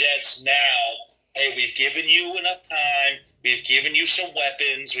think the Jets now, hey, we've given you enough time, we've given you some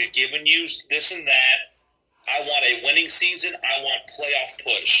weapons, we've given you this and that. I want a winning season, I want playoff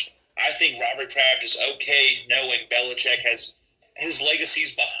push. I think Robert Kraft is okay knowing Belichick has his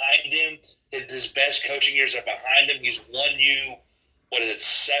legacy's behind him. His best coaching years are behind him. He's won you,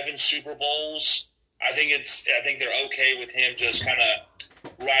 7 Super Bowls? I think they're okay with him just kind of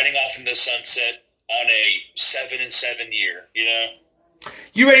riding off in the sunset on a 7-7 year, you know?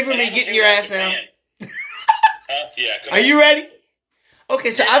 You ready for me getting your ass now? Yeah, come on. Are you ready?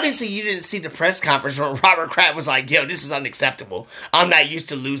 Okay, so yeah. Obviously you didn't see the press conference where Robert Kraft was like, yo, this is unacceptable. I'm not used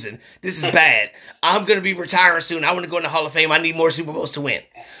to losing. This is bad. I'm going to be retiring soon. I want to go in the Hall of Fame. I need more Super Bowls to win.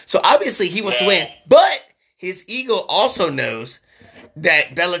 So obviously he wants to win. But his ego also knows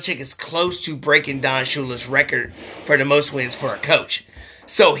that Belichick is close to breaking Don Shula's record for the most wins for a coach.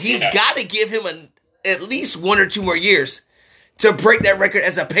 So he's got to give him at least 1 or 2 more years to break that record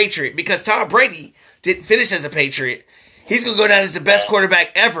as a Patriot. Because Tom Brady didn't finish as a Patriot. He's going to go down as the best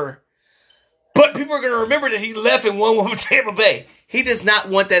quarterback ever. But people are going to remember that he left and won with Tampa Bay. He does not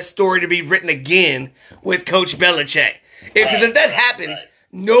want that story to be written again with Coach Belichick. Because if that happens,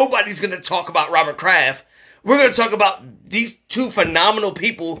 nobody's going to talk about Robert Kraft. We're going to talk about these 2 phenomenal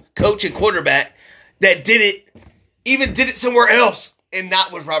people, coach and quarterback, that did it somewhere else and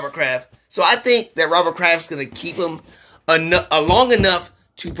not with Robert Kraft. So I think that Robert Kraft's going to keep him long enough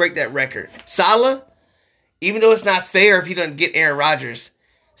to break that record. Saleh, even though it's not fair if he doesn't get Aaron Rodgers,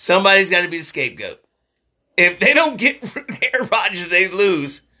 somebody's got to be the scapegoat. If they don't get Aaron Rodgers and they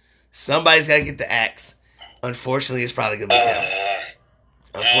lose, somebody's got to get the axe. Unfortunately, it's probably going to be him.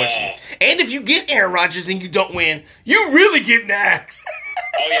 Unfortunately. And if you get Aaron Rodgers and you don't win, you really get an axe.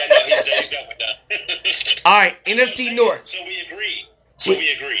 Oh, yeah, no, he's definitely done. All right, NFC North. So we agree.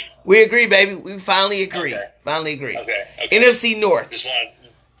 We agree, baby. We finally agree. Okay. Okay. NFC North. Just want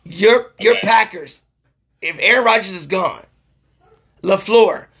Your Packers. If Aaron Rodgers is gone,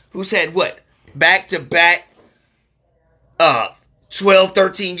 LaFleur, who's had back-to-back 12,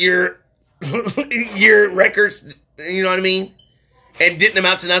 13-year records, you know what I mean? And didn't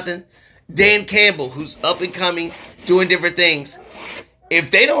amount to nothing. Dan Campbell, who's up and coming, doing different things. If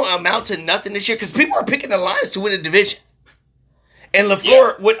they don't amount to nothing this year, because people are picking the Lions to win the division. And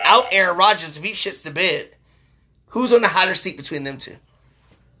LaFleur, without Aaron Rodgers, if he shits the bed, who's on the hotter seat between them two?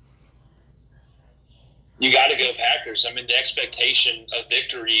 You got to go Packers. I mean, the expectation of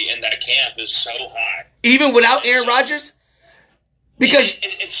victory in that camp is so high. Even without Aaron Rodgers? Because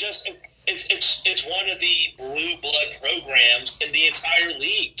it's one of the blue blood programs in the entire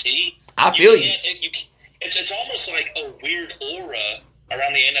league, T. I feel you. It's almost like a weird aura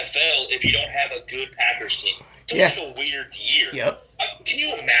around the NFL if you don't have a good Packers team. It's like a weird year. Yep. Can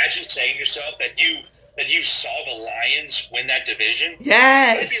you imagine saying to yourself that you saw the Lions win that division?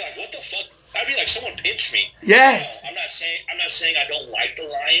 Yes. I'd be like, what the fuck? I'd be like, someone pinch me. Yes. No, I'm not saying I don't like the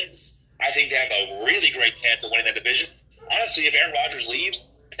Lions. I think they have a really great chance of winning that division. Honestly, if Aaron Rodgers leaves,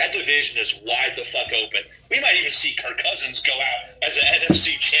 that division is wide the fuck open. We might even see Kirk Cousins go out as an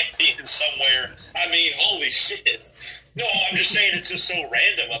NFC champion somewhere. I mean, holy shit. No, I'm just saying it's just so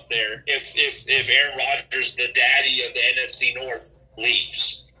random up there. If Aaron Rodgers, the daddy of the NFC North,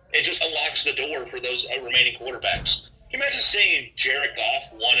 leaves, it just unlocks the door for those remaining quarterbacks. Can you imagine seeing Jared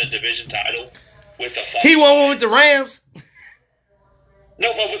Goff won a division title with the He won one with the Rams.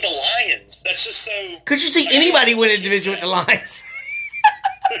 No, but with the Lions. That's just so... Could you see anybody win a division with the Lions?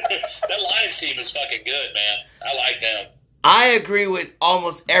 That Lions team is fucking good, man. I like them. I agree with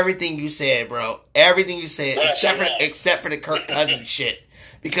almost everything you said, bro. Everything you said, except for the Kirk Cousins shit.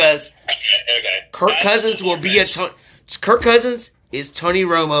 Because Kirk Cousins will be Kirk Cousins is Tony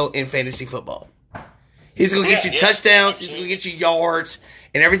Romo in fantasy football. He's going to get you touchdowns, he's going to get you yards,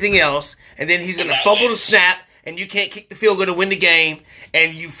 and everything else. And then he's going to fumble the snap, and you can't kick the field goal to win the game,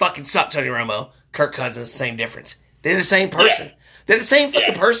 and you fucking suck, Tony Romo. Kirk Cousins, same difference. They're the same person. Yeah. They're the same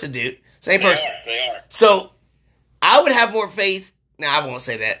fucking person, dude. Same person. They are. So, I would have more faith. Now, I won't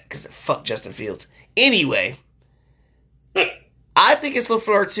say that, because fuck Justin Fields. Anyway, I think it's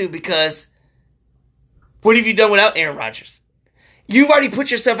LaFleur, too, because what have you done without Aaron Rodgers? You've already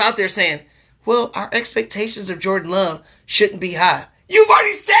put yourself out there saying, well, our expectations of Jordan Love shouldn't be high. You've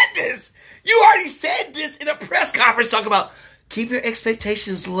already said this. You already said this in a press conference talking about keep your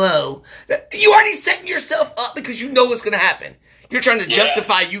expectations low. You already setting yourself up because you know what's going to happen. You're trying to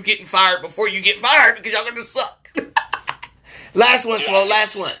justify you getting fired before you get fired because y'all going to suck. Last one, Flo.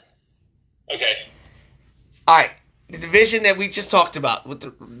 Last one. Okay. All right. The division that we just talked about with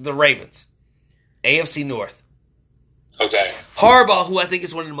the Ravens. AFC North. Okay. Harbaugh, who I think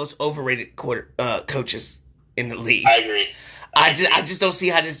is one of the most overrated coaches in the league. I agree. I just don't see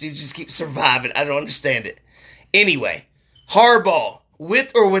how this dude just keeps surviving. I don't understand it. Anyway, Harbaugh,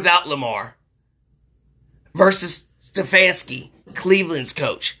 with or without Lamar, versus Stefanski, Cleveland's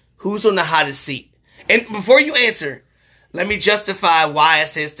coach. Who's on the hottest seat? And before you answer, let me justify why I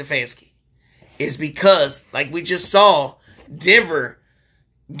said Stefanski. It's because, like we just saw, Denver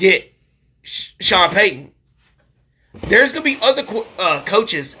get Sean Payton. There's going to be other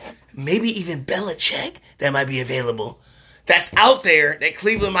coaches, maybe even Belichick, that might be available. That's out there that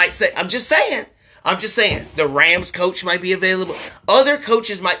Cleveland might say. I'm just saying. The Rams coach might be available. Other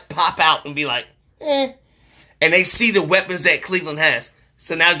coaches might pop out and be like, And they see the weapons that Cleveland has.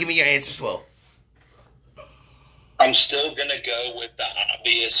 So now give me your answer, Swole. I'm still going to go with the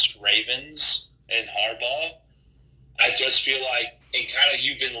obvious Ravens and Harbaugh. I just feel like, and kind of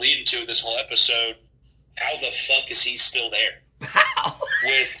you've been leading to this whole episode, how the fuck is he still there? How?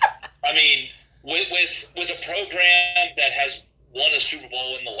 With a program that has won a Super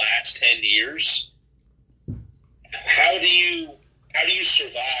Bowl in the last 10 years, how do you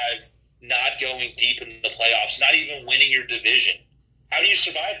survive not going deep in the playoffs, not even winning your division? How do you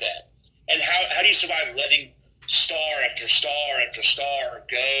survive that? And how do you survive letting star after star after star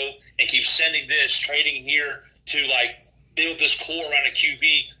go and keep sending this, trading here to like build this core around a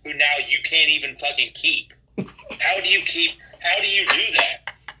QB who now you can't even fucking keep? How do you do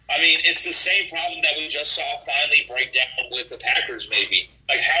that? I mean, it's the same problem that we just saw finally break down with the Packers, maybe.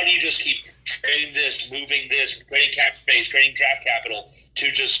 Like, how do you just keep trading this, moving this, creating cap space, creating draft capital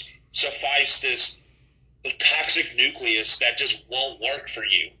to just suffice this toxic nucleus that just won't work for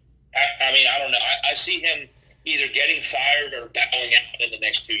you? I mean, I don't know. I see him either getting fired or bowing out in the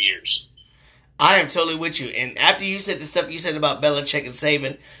next 2 years. I am totally with you. And after you said the stuff you said about Belichick and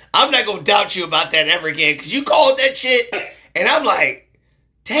Saban, I'm not going to doubt you about that ever again because you called that shit. And I'm like,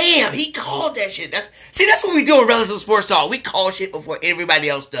 damn, he called that shit. That's what we do in Rellism Sports Talk. We call shit before everybody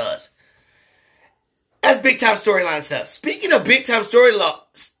else does. That's big-time storyline stuff. Speaking of big-time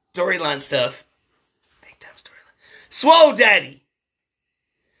storyline stuff, big-time storyline. Swole Daddy.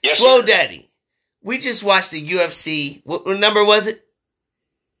 Yes, Swole sir. Daddy. We just watched the UFC. What number was it?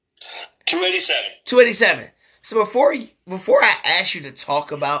 287. 287. So before I ask you to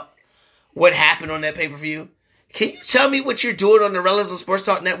talk about what happened on that pay-per-view, can you tell me what you're doing on the Rellism Sports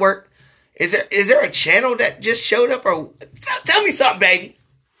Talk Network? Is there a channel that just showed up? Or tell me something, baby.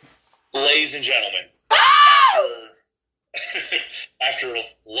 Ladies and gentlemen, after a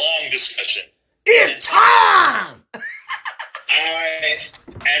long discussion, it's time! I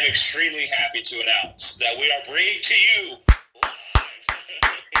am extremely happy to announce that we are bringing to you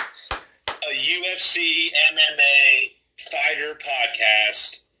a UFC MMA fighter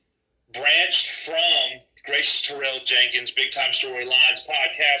podcast branched from Gracious Terrell Jenkins, Big Time Storylines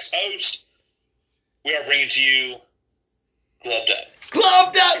podcast host. We are bringing to you Gloved Up.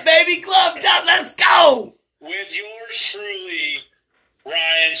 Gloved up, baby! Gloved up! Let's go! With yours truly,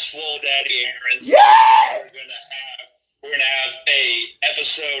 Ryan Swole Daddy Aaron. Yeah! We're gonna have a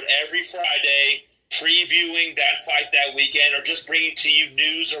episode every Friday previewing that fight that weekend, or just bringing to you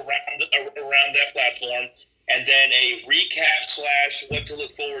news around that platform. and then a recap / what to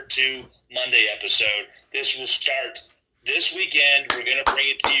look forward to Monday episode. This will start this weekend. We're going to bring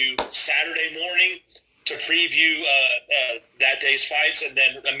it to you Saturday morning to preview that day's fights, and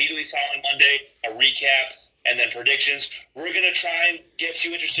then immediately following Monday, a recap and then predictions. We're going to try and get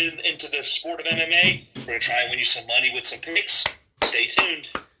you interested into the sport of MMA. We're going to try and win you some money with some picks. Stay tuned.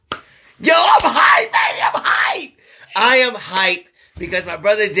 Yo, I'm hyped, baby. I'm hyped. I am hyped because my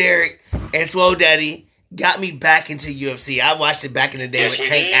brother Derek and Swole Daddy got me back into UFC. I watched it back in the day with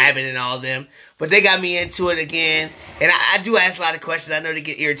Tank Abbott and all of them. But they got me into it again. And I do ask a lot of questions. I know they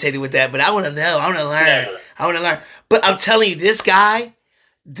get irritated with that. But I want to know. I want to learn. Never. I want to learn. But I'm telling you, this guy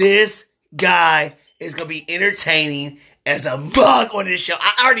is going to be entertaining as a mug on this show.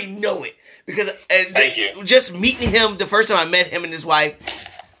 I already know it. Because Thank you. Just meeting him, the first time I met him and his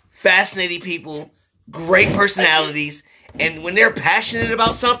wife, fascinating people, great personalities. And when they're passionate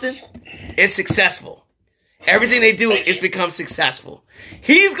about something, it's successful. Everything they do is become successful.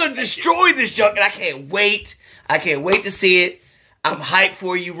 He's going to destroy this junk, and I can't wait. I can't wait to see it. I'm hyped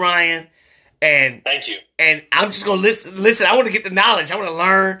for you, Ryan. And thank you. And I'm just going to listen. I want to get the knowledge. I want to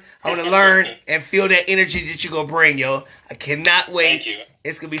learn. I want to learn and feel that energy that you're going to bring, yo. I cannot wait. Thank you.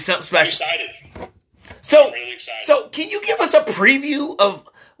 It's going to be something special. I'm excited. I'm really excited. So can you give us a preview of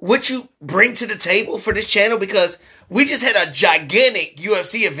what you bring to the table for this channel? Because we just had a gigantic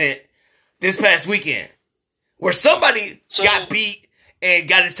UFC event this past weekend where somebody got beat and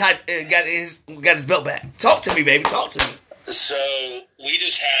got his belt back. Talk to me, baby. Talk to me. So we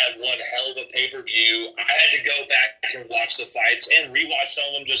just had one hell of a pay-per-view. I had to go back and watch the fights and rewatch some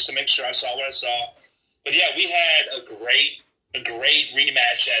of them just to make sure I saw what I saw. But yeah, we had a great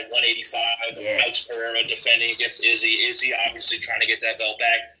rematch at 185. Yeah. Alex Pereira defending against Izzy. Izzy obviously trying to get that belt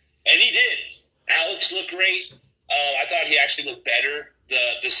back, and he did. Alex looked great. I thought he actually looked better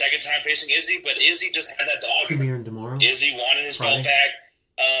the second time facing Izzy, but Izzy just had that dog. Premiering tomorrow. Izzy wanted his belt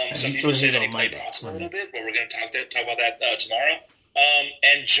back. Some people say that he played possum a little bit, but we're going to talk about that tomorrow.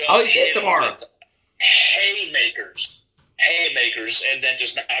 And just hit tomorrow. Haymakers, and then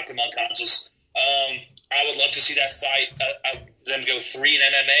just knocked him unconscious. I would love to see that fight. Them go 3 in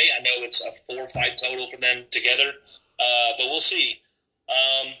MMA. I know it's a 4-fight total for them together, but we'll see.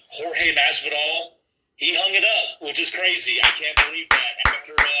 Jorge Masvidal, he hung it up, which is crazy. I can't believe that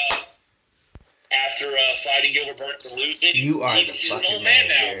after fighting Gilbert Burns and losing. He's an old man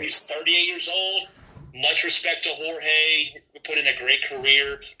now. He's 38 years old. Much respect to Jorge. Put in a great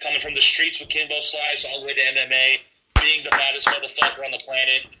career, coming from the streets with Kimbo Slice all the way to MMA, being the baddest motherfucker on the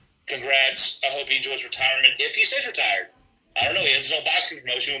planet. Congrats. I hope he enjoys retirement. If he stays retired. I don't know. He has his own boxing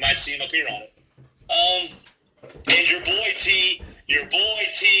promotion. We might see him appear on it. And your boy T,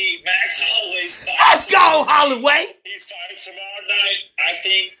 Max Holloway's fighting. Let's go, Holloway. He's fighting tomorrow night. I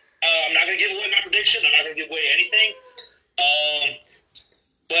think I'm not going to give away my prediction. I'm not going to give away anything.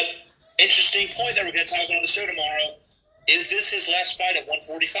 But interesting point that we're going to talk about on the show tomorrow. Is this his last fight at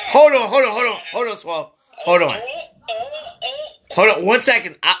 145? Hold on, Swall. Hold on 1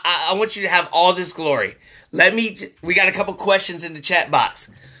 second. I want you to have all this glory. We got a couple questions in the chat box.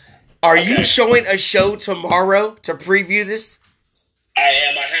 Are you showing a show tomorrow to preview this? I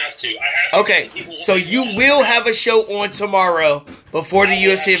am. I have to. Okay, so you will have a show on tomorrow before the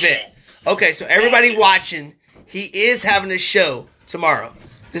UFC event. Okay, so everybody watching, he is having a show tomorrow.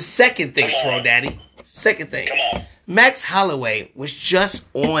 The second thing, Swole Daddy. Second thing. Come on. Max Holloway was just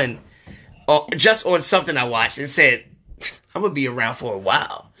on something I watched and said, I'm going to be around for a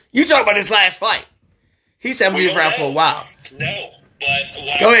while. You talk about his last fight. He said I'm going to be around for a while. No, but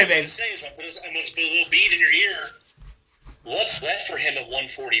what Go ahead, I'm baby. going to say is I'm going to put a little bead in your ear. What's left for him at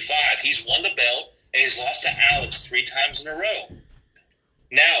 145? He's won the belt, and he's lost to Alex 3 times in a row.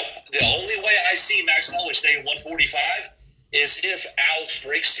 Now, the only way I see Max Holloway staying at 145 is if Alex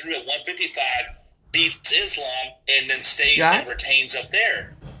breaks through at 155, beats Islam, and then stays and retains up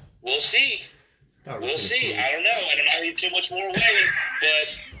there. We'll see. We'll see. I don't know. And I'm not leaving too much more away, but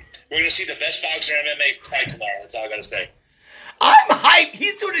we're going to see the best boxer in MMA fight tomorrow. That's all I got to say. I'm hyped.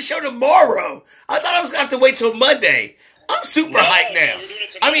 He's doing the show tomorrow. I thought I was going to have to wait till Monday. I'm super hyped now.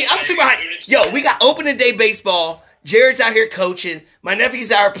 I'm super hyped. Yo, we got opening day baseball. Jared's out here coaching. My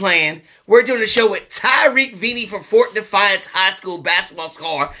nephew's out here playing. We're doing a show with Tyreek Vini from Fort Defiance High School basketball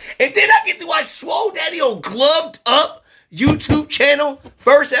star. And then I get to watch Swole Daddy on Gloved Up YouTube channel.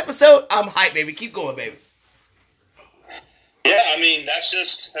 First episode. I'm hyped, baby. Keep going, baby. Yeah, I mean, that's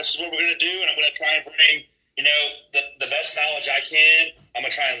just what we're going to do. And I'm going to try and bring, the best knowledge I can. I'm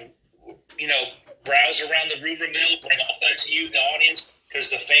going to try and, browse around the rumor mill, bring all that to you, the audience, because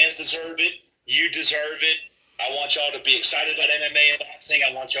the fans deserve it. You deserve it. I want y'all to be excited about MMA and boxing.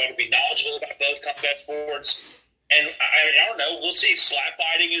 I want y'all to be knowledgeable about both combat sports. And I don't know. We'll see. Slap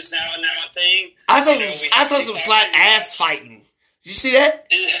fighting is now a thing. I saw some slap ass fighting. Did you see that?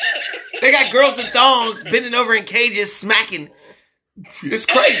 They got girls in thongs bending over in cages smacking. It's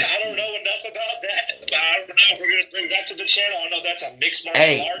crazy. I don't know enough about that. I don't know if we're going to bring that to the channel. I know that's a mixed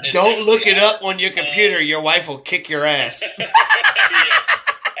martial art. Don't look it up on your computer. Your wife will kick your ass. Yeah.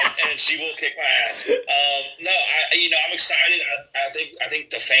 And she will kick my ass. No, I'm excited. I think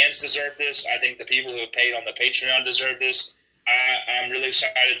the fans deserve this. I think the people who have paid on the Patreon deserve this. I'm really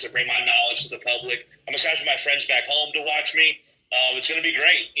excited to bring my knowledge to the public. I'm excited for my friends back home to watch me. It's going to be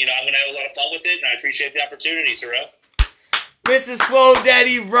great. I'm going to have a lot of fun with it, and I appreciate the opportunity, Terrell. Mr. Swole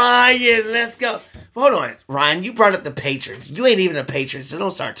Daddy Ryan, let's go. Hold on, Ryan, you brought up the patrons. You ain't even a patron, so don't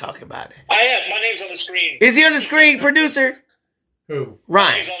start talking about it. I am. My name's on the screen. Is he on the screen, producer? Who?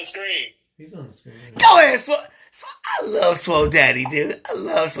 Ryan. He's on the screen. He's on the screen. Go ahead, Swole. I love Swole Daddy, dude. I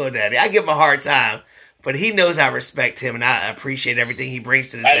love Swole Daddy. I give him a hard time, but he knows I respect him, and I appreciate everything he brings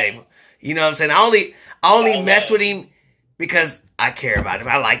to the table. You know what I'm saying? I only mess with him because I care about him.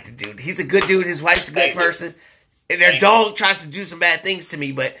 I like the dude. He's a good dude. His wife's a good person. And their dog tries to do some bad things to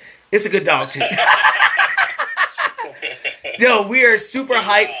me, but it's a good dog, too. Yo, we are super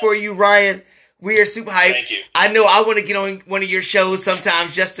hyped for you, Ryan. We are super hyped. Thank you. I know I want to get on one of your shows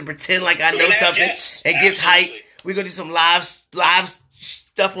sometimes just to pretend like I know something and get hyped. We're going to do some live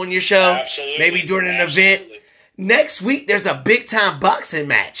stuff on your show. Absolutely. Maybe during an event. Next week, there's a big-time boxing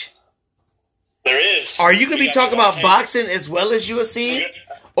match. There is. Are you going to be talking about boxing as well as UFC?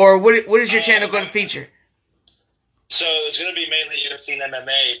 Or what is your channel going to feature? So it's going to be mainly UFC and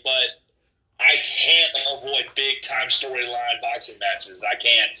MMA, but I can't avoid big-time storyline boxing matches. I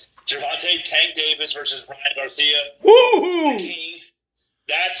can't. Gervonta Tank Davis versus Ryan Garcia. Woo! King.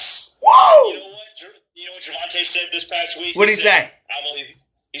 That's... Woo! You know what Gervonta said this past week? What did he say?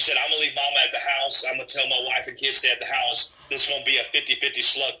 He said, I'm going to leave Mama at the house. I'm going to tell my wife and kids to stay at the house. This is going to be a 50-50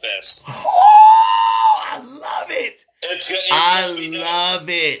 slugfest. Oh, I love it. I love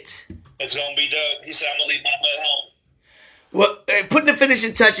it. It's going to be dope. He said, I'm going to leave Mama at home. Well, putting the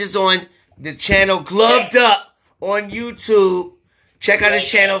finishing touches on the channel Gloved Up on YouTube. Check out his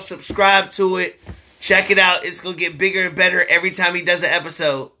channel. Subscribe to it. Check it out. It's going to get bigger and better every time he does an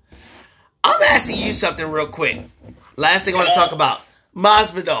episode. I'm asking you something real quick. Last thing I want to talk about.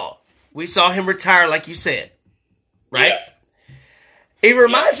 Masvidal. We saw him retire like you said. Right? Yeah. It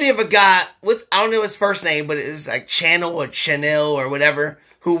reminds me of a guy, I don't know his first name, but it's like Chanel or whatever,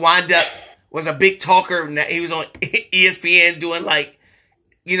 who wound up, was a big talker. He was on ESPN doing like,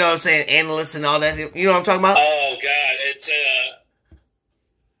 you know what I'm saying, analysts and all that. You know what I'm talking about? Oh, God.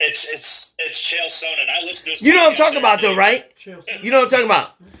 It's Chael Sonnen. I listen to his You know what I'm talking about, though, right? Chelsea. You know what I'm talking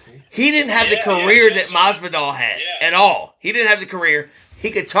about? He didn't have the career that Masvidal had at all. He didn't have the career.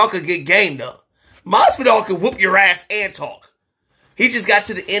 He could talk a good game, though. Masvidal could whoop your ass and talk. He just got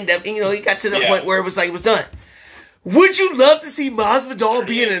to the end of, he got to the point where it was like it was done. Would you love to see Masvidal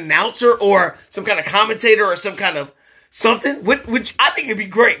be an announcer or some kind of commentator or some kind of something? Which I think it'd be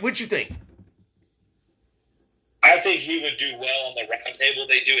great. What you think? I think he would do well on the roundtable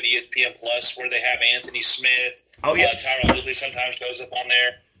they do at ESPN Plus, where they have Anthony Smith. Oh, yeah. Tyron Woodley sometimes shows up on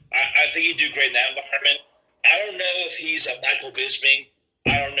there. I think he'd do great in that environment. I don't know if he's a Michael Bisping.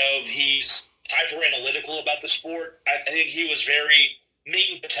 I don't know if he's hyper analytical about the sport. I think he was very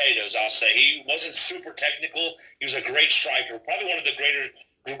meat and potatoes, I'll say. He wasn't super technical. He was a great striker, probably one of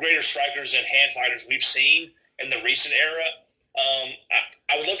the greater strikers and hand fighters we've seen in the recent era.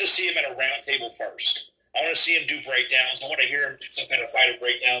 I would love to see him at a round table first. I want to see him do breakdowns. I want to hear him do some kind of fighter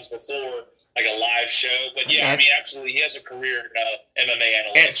breakdowns before like a live show. But yeah, I mean, absolutely, he has a career in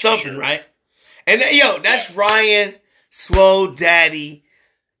MMA analytics. At something, right? And that's Ryan Swole Daddy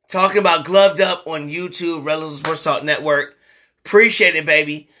talking about Gloved Up on YouTube, Rellism Sports Talk Network. Appreciate it,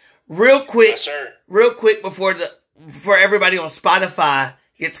 baby. Real quick, yes, sir. Real quick before everybody on Spotify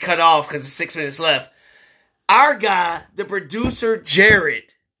gets cut off because it's 6 minutes left. Our guy, the producer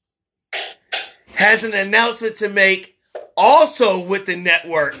Jared, has an announcement to make, also with the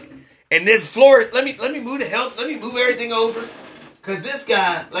network. And this floor, let me move everything over. Because this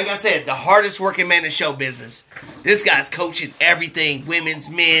guy, like I said, the hardest working man in show business. This guy's coaching everything, women's,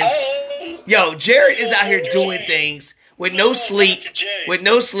 men's. Yo, Jared is out here doing things with no sleep.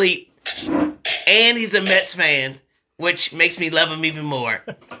 And he's a Mets fan, which makes me love him even more.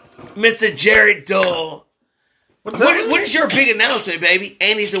 Mr. Jared Dole. What is your big announcement, baby?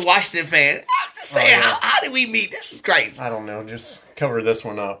 And he's a Washington fan. I'm just saying, how did we meet? This is crazy. I don't know. Just cover this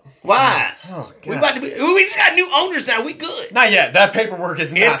one up. Why? Oh, God. We just got new owners now. We good. Not yet. That paperwork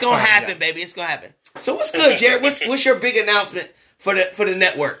is not It's going to signed happen, yet. baby. It's going to happen. So what's good, Jared? What's your big announcement for the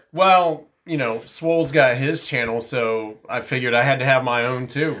network? Well, Swole's got his channel, so I figured I had to have my own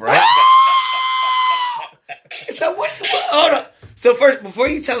too, right? So hold on. So first, before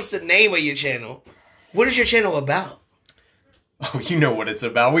you tell us the name of your channel, what is your channel about? Oh, you know what it's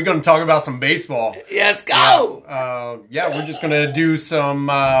about. We're going to talk about some baseball. Yes, go! We're just going to do some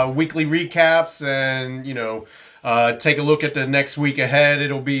weekly recaps and, take a look at the next week ahead.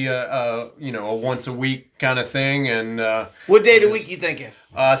 It'll be a once a week kind of thing. And what day of the week you thinking?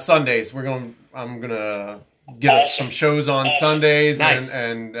 Sundays. I'm going to get us some shows on Sundays. Nice.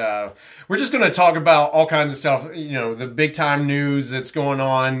 And we're just going to talk about all kinds of stuff, the big time news that's going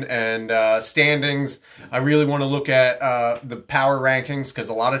on and standings. I really want to look at the power rankings because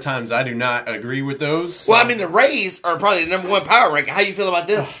a lot of times I do not agree with those. So. Well, I mean, the Rays are probably the number one power ranking. How you feel about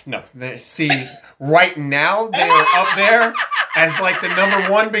them? No, right now they're up there as like the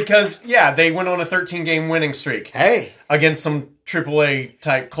number one because, they went on a 13-game winning streak. Hey. Against some AAA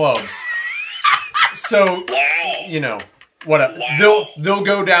type clubs. So, they'll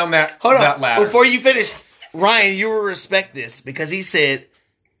go down that ladder. Before you finish, Ryan, you will respect this because he said,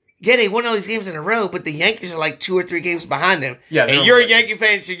 they won all these games in a row, but the Yankees are like 2 or 3 games behind them. Yeah, and you're a Yankee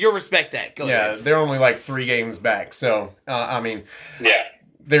fan, so you'll respect that. Go ahead. They're only like 3 games back. So,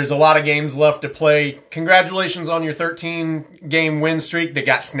 there's a lot of games left to play. Congratulations on your 13-game win streak that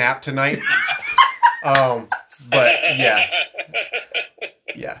got snapped tonight.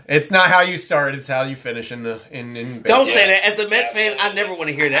 Yeah, it's not how you start; it's how you finish in in. Don't say that. As a Mets fan, I never want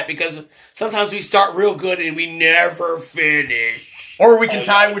to hear that because sometimes we start real good and we never finish. Or we can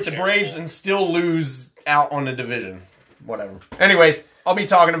tie with the Braves and still lose out on the division. Whatever. Anyways, I'll be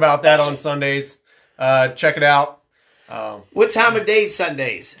talking about that on Sundays. Check it out. What time of day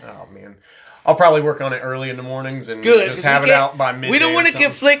Sundays? Oh man, I'll probably work on it early in the mornings and just have it out by midday. We don't want to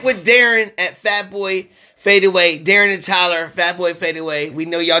conflict with Darren at Fat Boy Fadeaway. Darren and Tyler, Fat Boy Fadeaway. We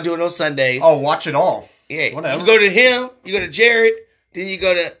know y'all do it on Sundays. Oh, watch it all. Yeah, whatever. You go to him, you go to Jared, then you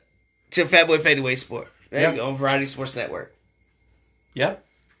go to Fat Boy Fadeaway Sport. There you go on Variety Sports Network. Yeah.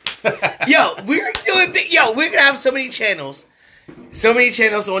 Yo, we're doing big. Yo, we're gonna have so many channels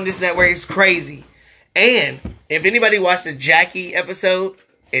on this network. It's crazy. And if anybody watched the Jackie episode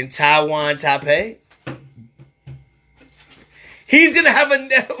in Taiwan, Taipei, he's gonna have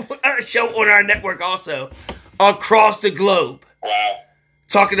a show on our network also across the globe. Wow.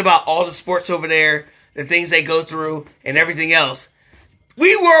 Talking about all the sports over there, the things they go through, and everything else.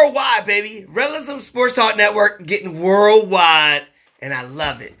 We worldwide, baby. Rellism Sports Talk Network getting worldwide, and I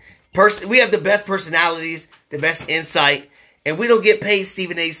love it. We have the best personalities, the best insight, and we don't get paid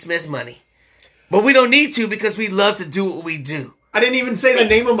Stephen A. Smith money. But we don't need to because we love to do what we do. I didn't even say the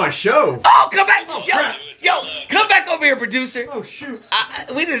name of my show. Oh, come back. Yo, come back over here, producer. Oh, shoot.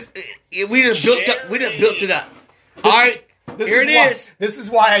 We just built it up. All right, here it is. This is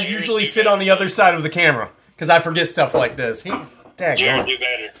why I usually sit on the other side of the camera, because I forget stuff like this. Jared, do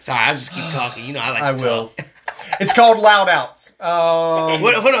better. Sorry, I'll just keep talking. You know I will. It's called Loud Outs.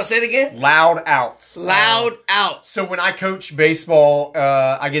 Hold on, say it again. Loud Outs. Loud Outs. So when I coach baseball,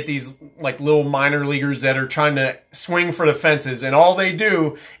 I get these like little minor leaguers that are trying to swing for the fences, and all they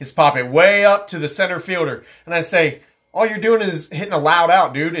do is pop it way up to the center fielder. And I say, all you're doing is hitting a loud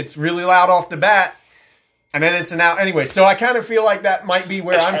out, dude. It's really loud off the bat. And then it's an out anyway. So I kind of feel like that might be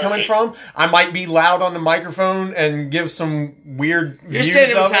where I'm coming from. I might be loud on the microphone and give some weird You're views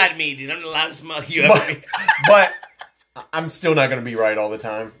sitting of beside it. me, dude. I'm the loudest mug you ever heard. But I'm still not going to be right all the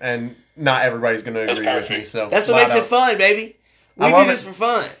time. And not everybody's going to agree with me. So that's what makes it fun, baby. We do this for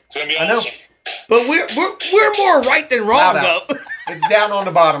fun. It's going to be awesome. But we're more right than wrong, though. It's down on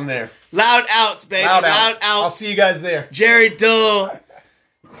the bottom there. Loud Outs, baby. Loud outs. I'll see you guys there. Jared Dull,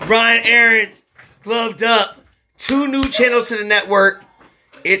 Ryan Aarons, Gloved Up. 2 new channels to the network.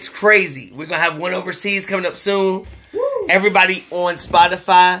 It's crazy. We're going to have one overseas coming up soon. Woo. Everybody on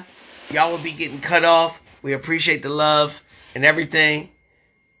Spotify. Y'all will be getting cut off. We appreciate the love and everything.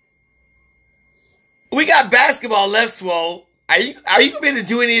 We got basketball left, Swole. Are you going to be able to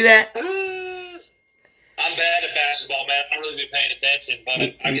do any of that? I'm bad at basketball, man. I don't really be paying attention, but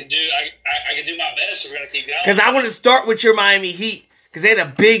I can do my best, so we're going to keep going. Because I want to start with your Miami Heat, because they had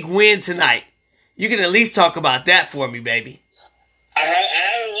a big win tonight. You can at least talk about that for me, baby. I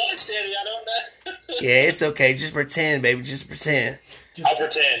haven't watched any. I don't know. Yeah, it's okay. Just pretend, baby. Just pretend. I'll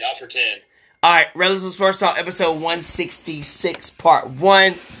pretend. All right, Rellism Sports Talk, episode 166, part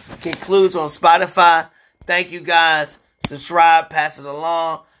 1, concludes on Spotify. Thank you, guys. Subscribe, pass it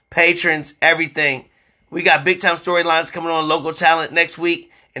along. Patrons, everything. We got big-time storylines coming on, local talent next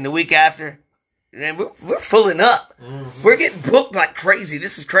week and the week after. Man, we're filling up. We're getting booked like crazy.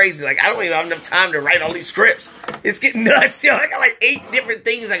 This is crazy. Like, I don't even have enough time to write all these scripts. It's getting nuts. Yo, I got like 8 different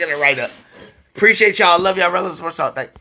things I gotta write up. Appreciate y'all. Love y'all. Rellism Raw Sports Talk. Thanks.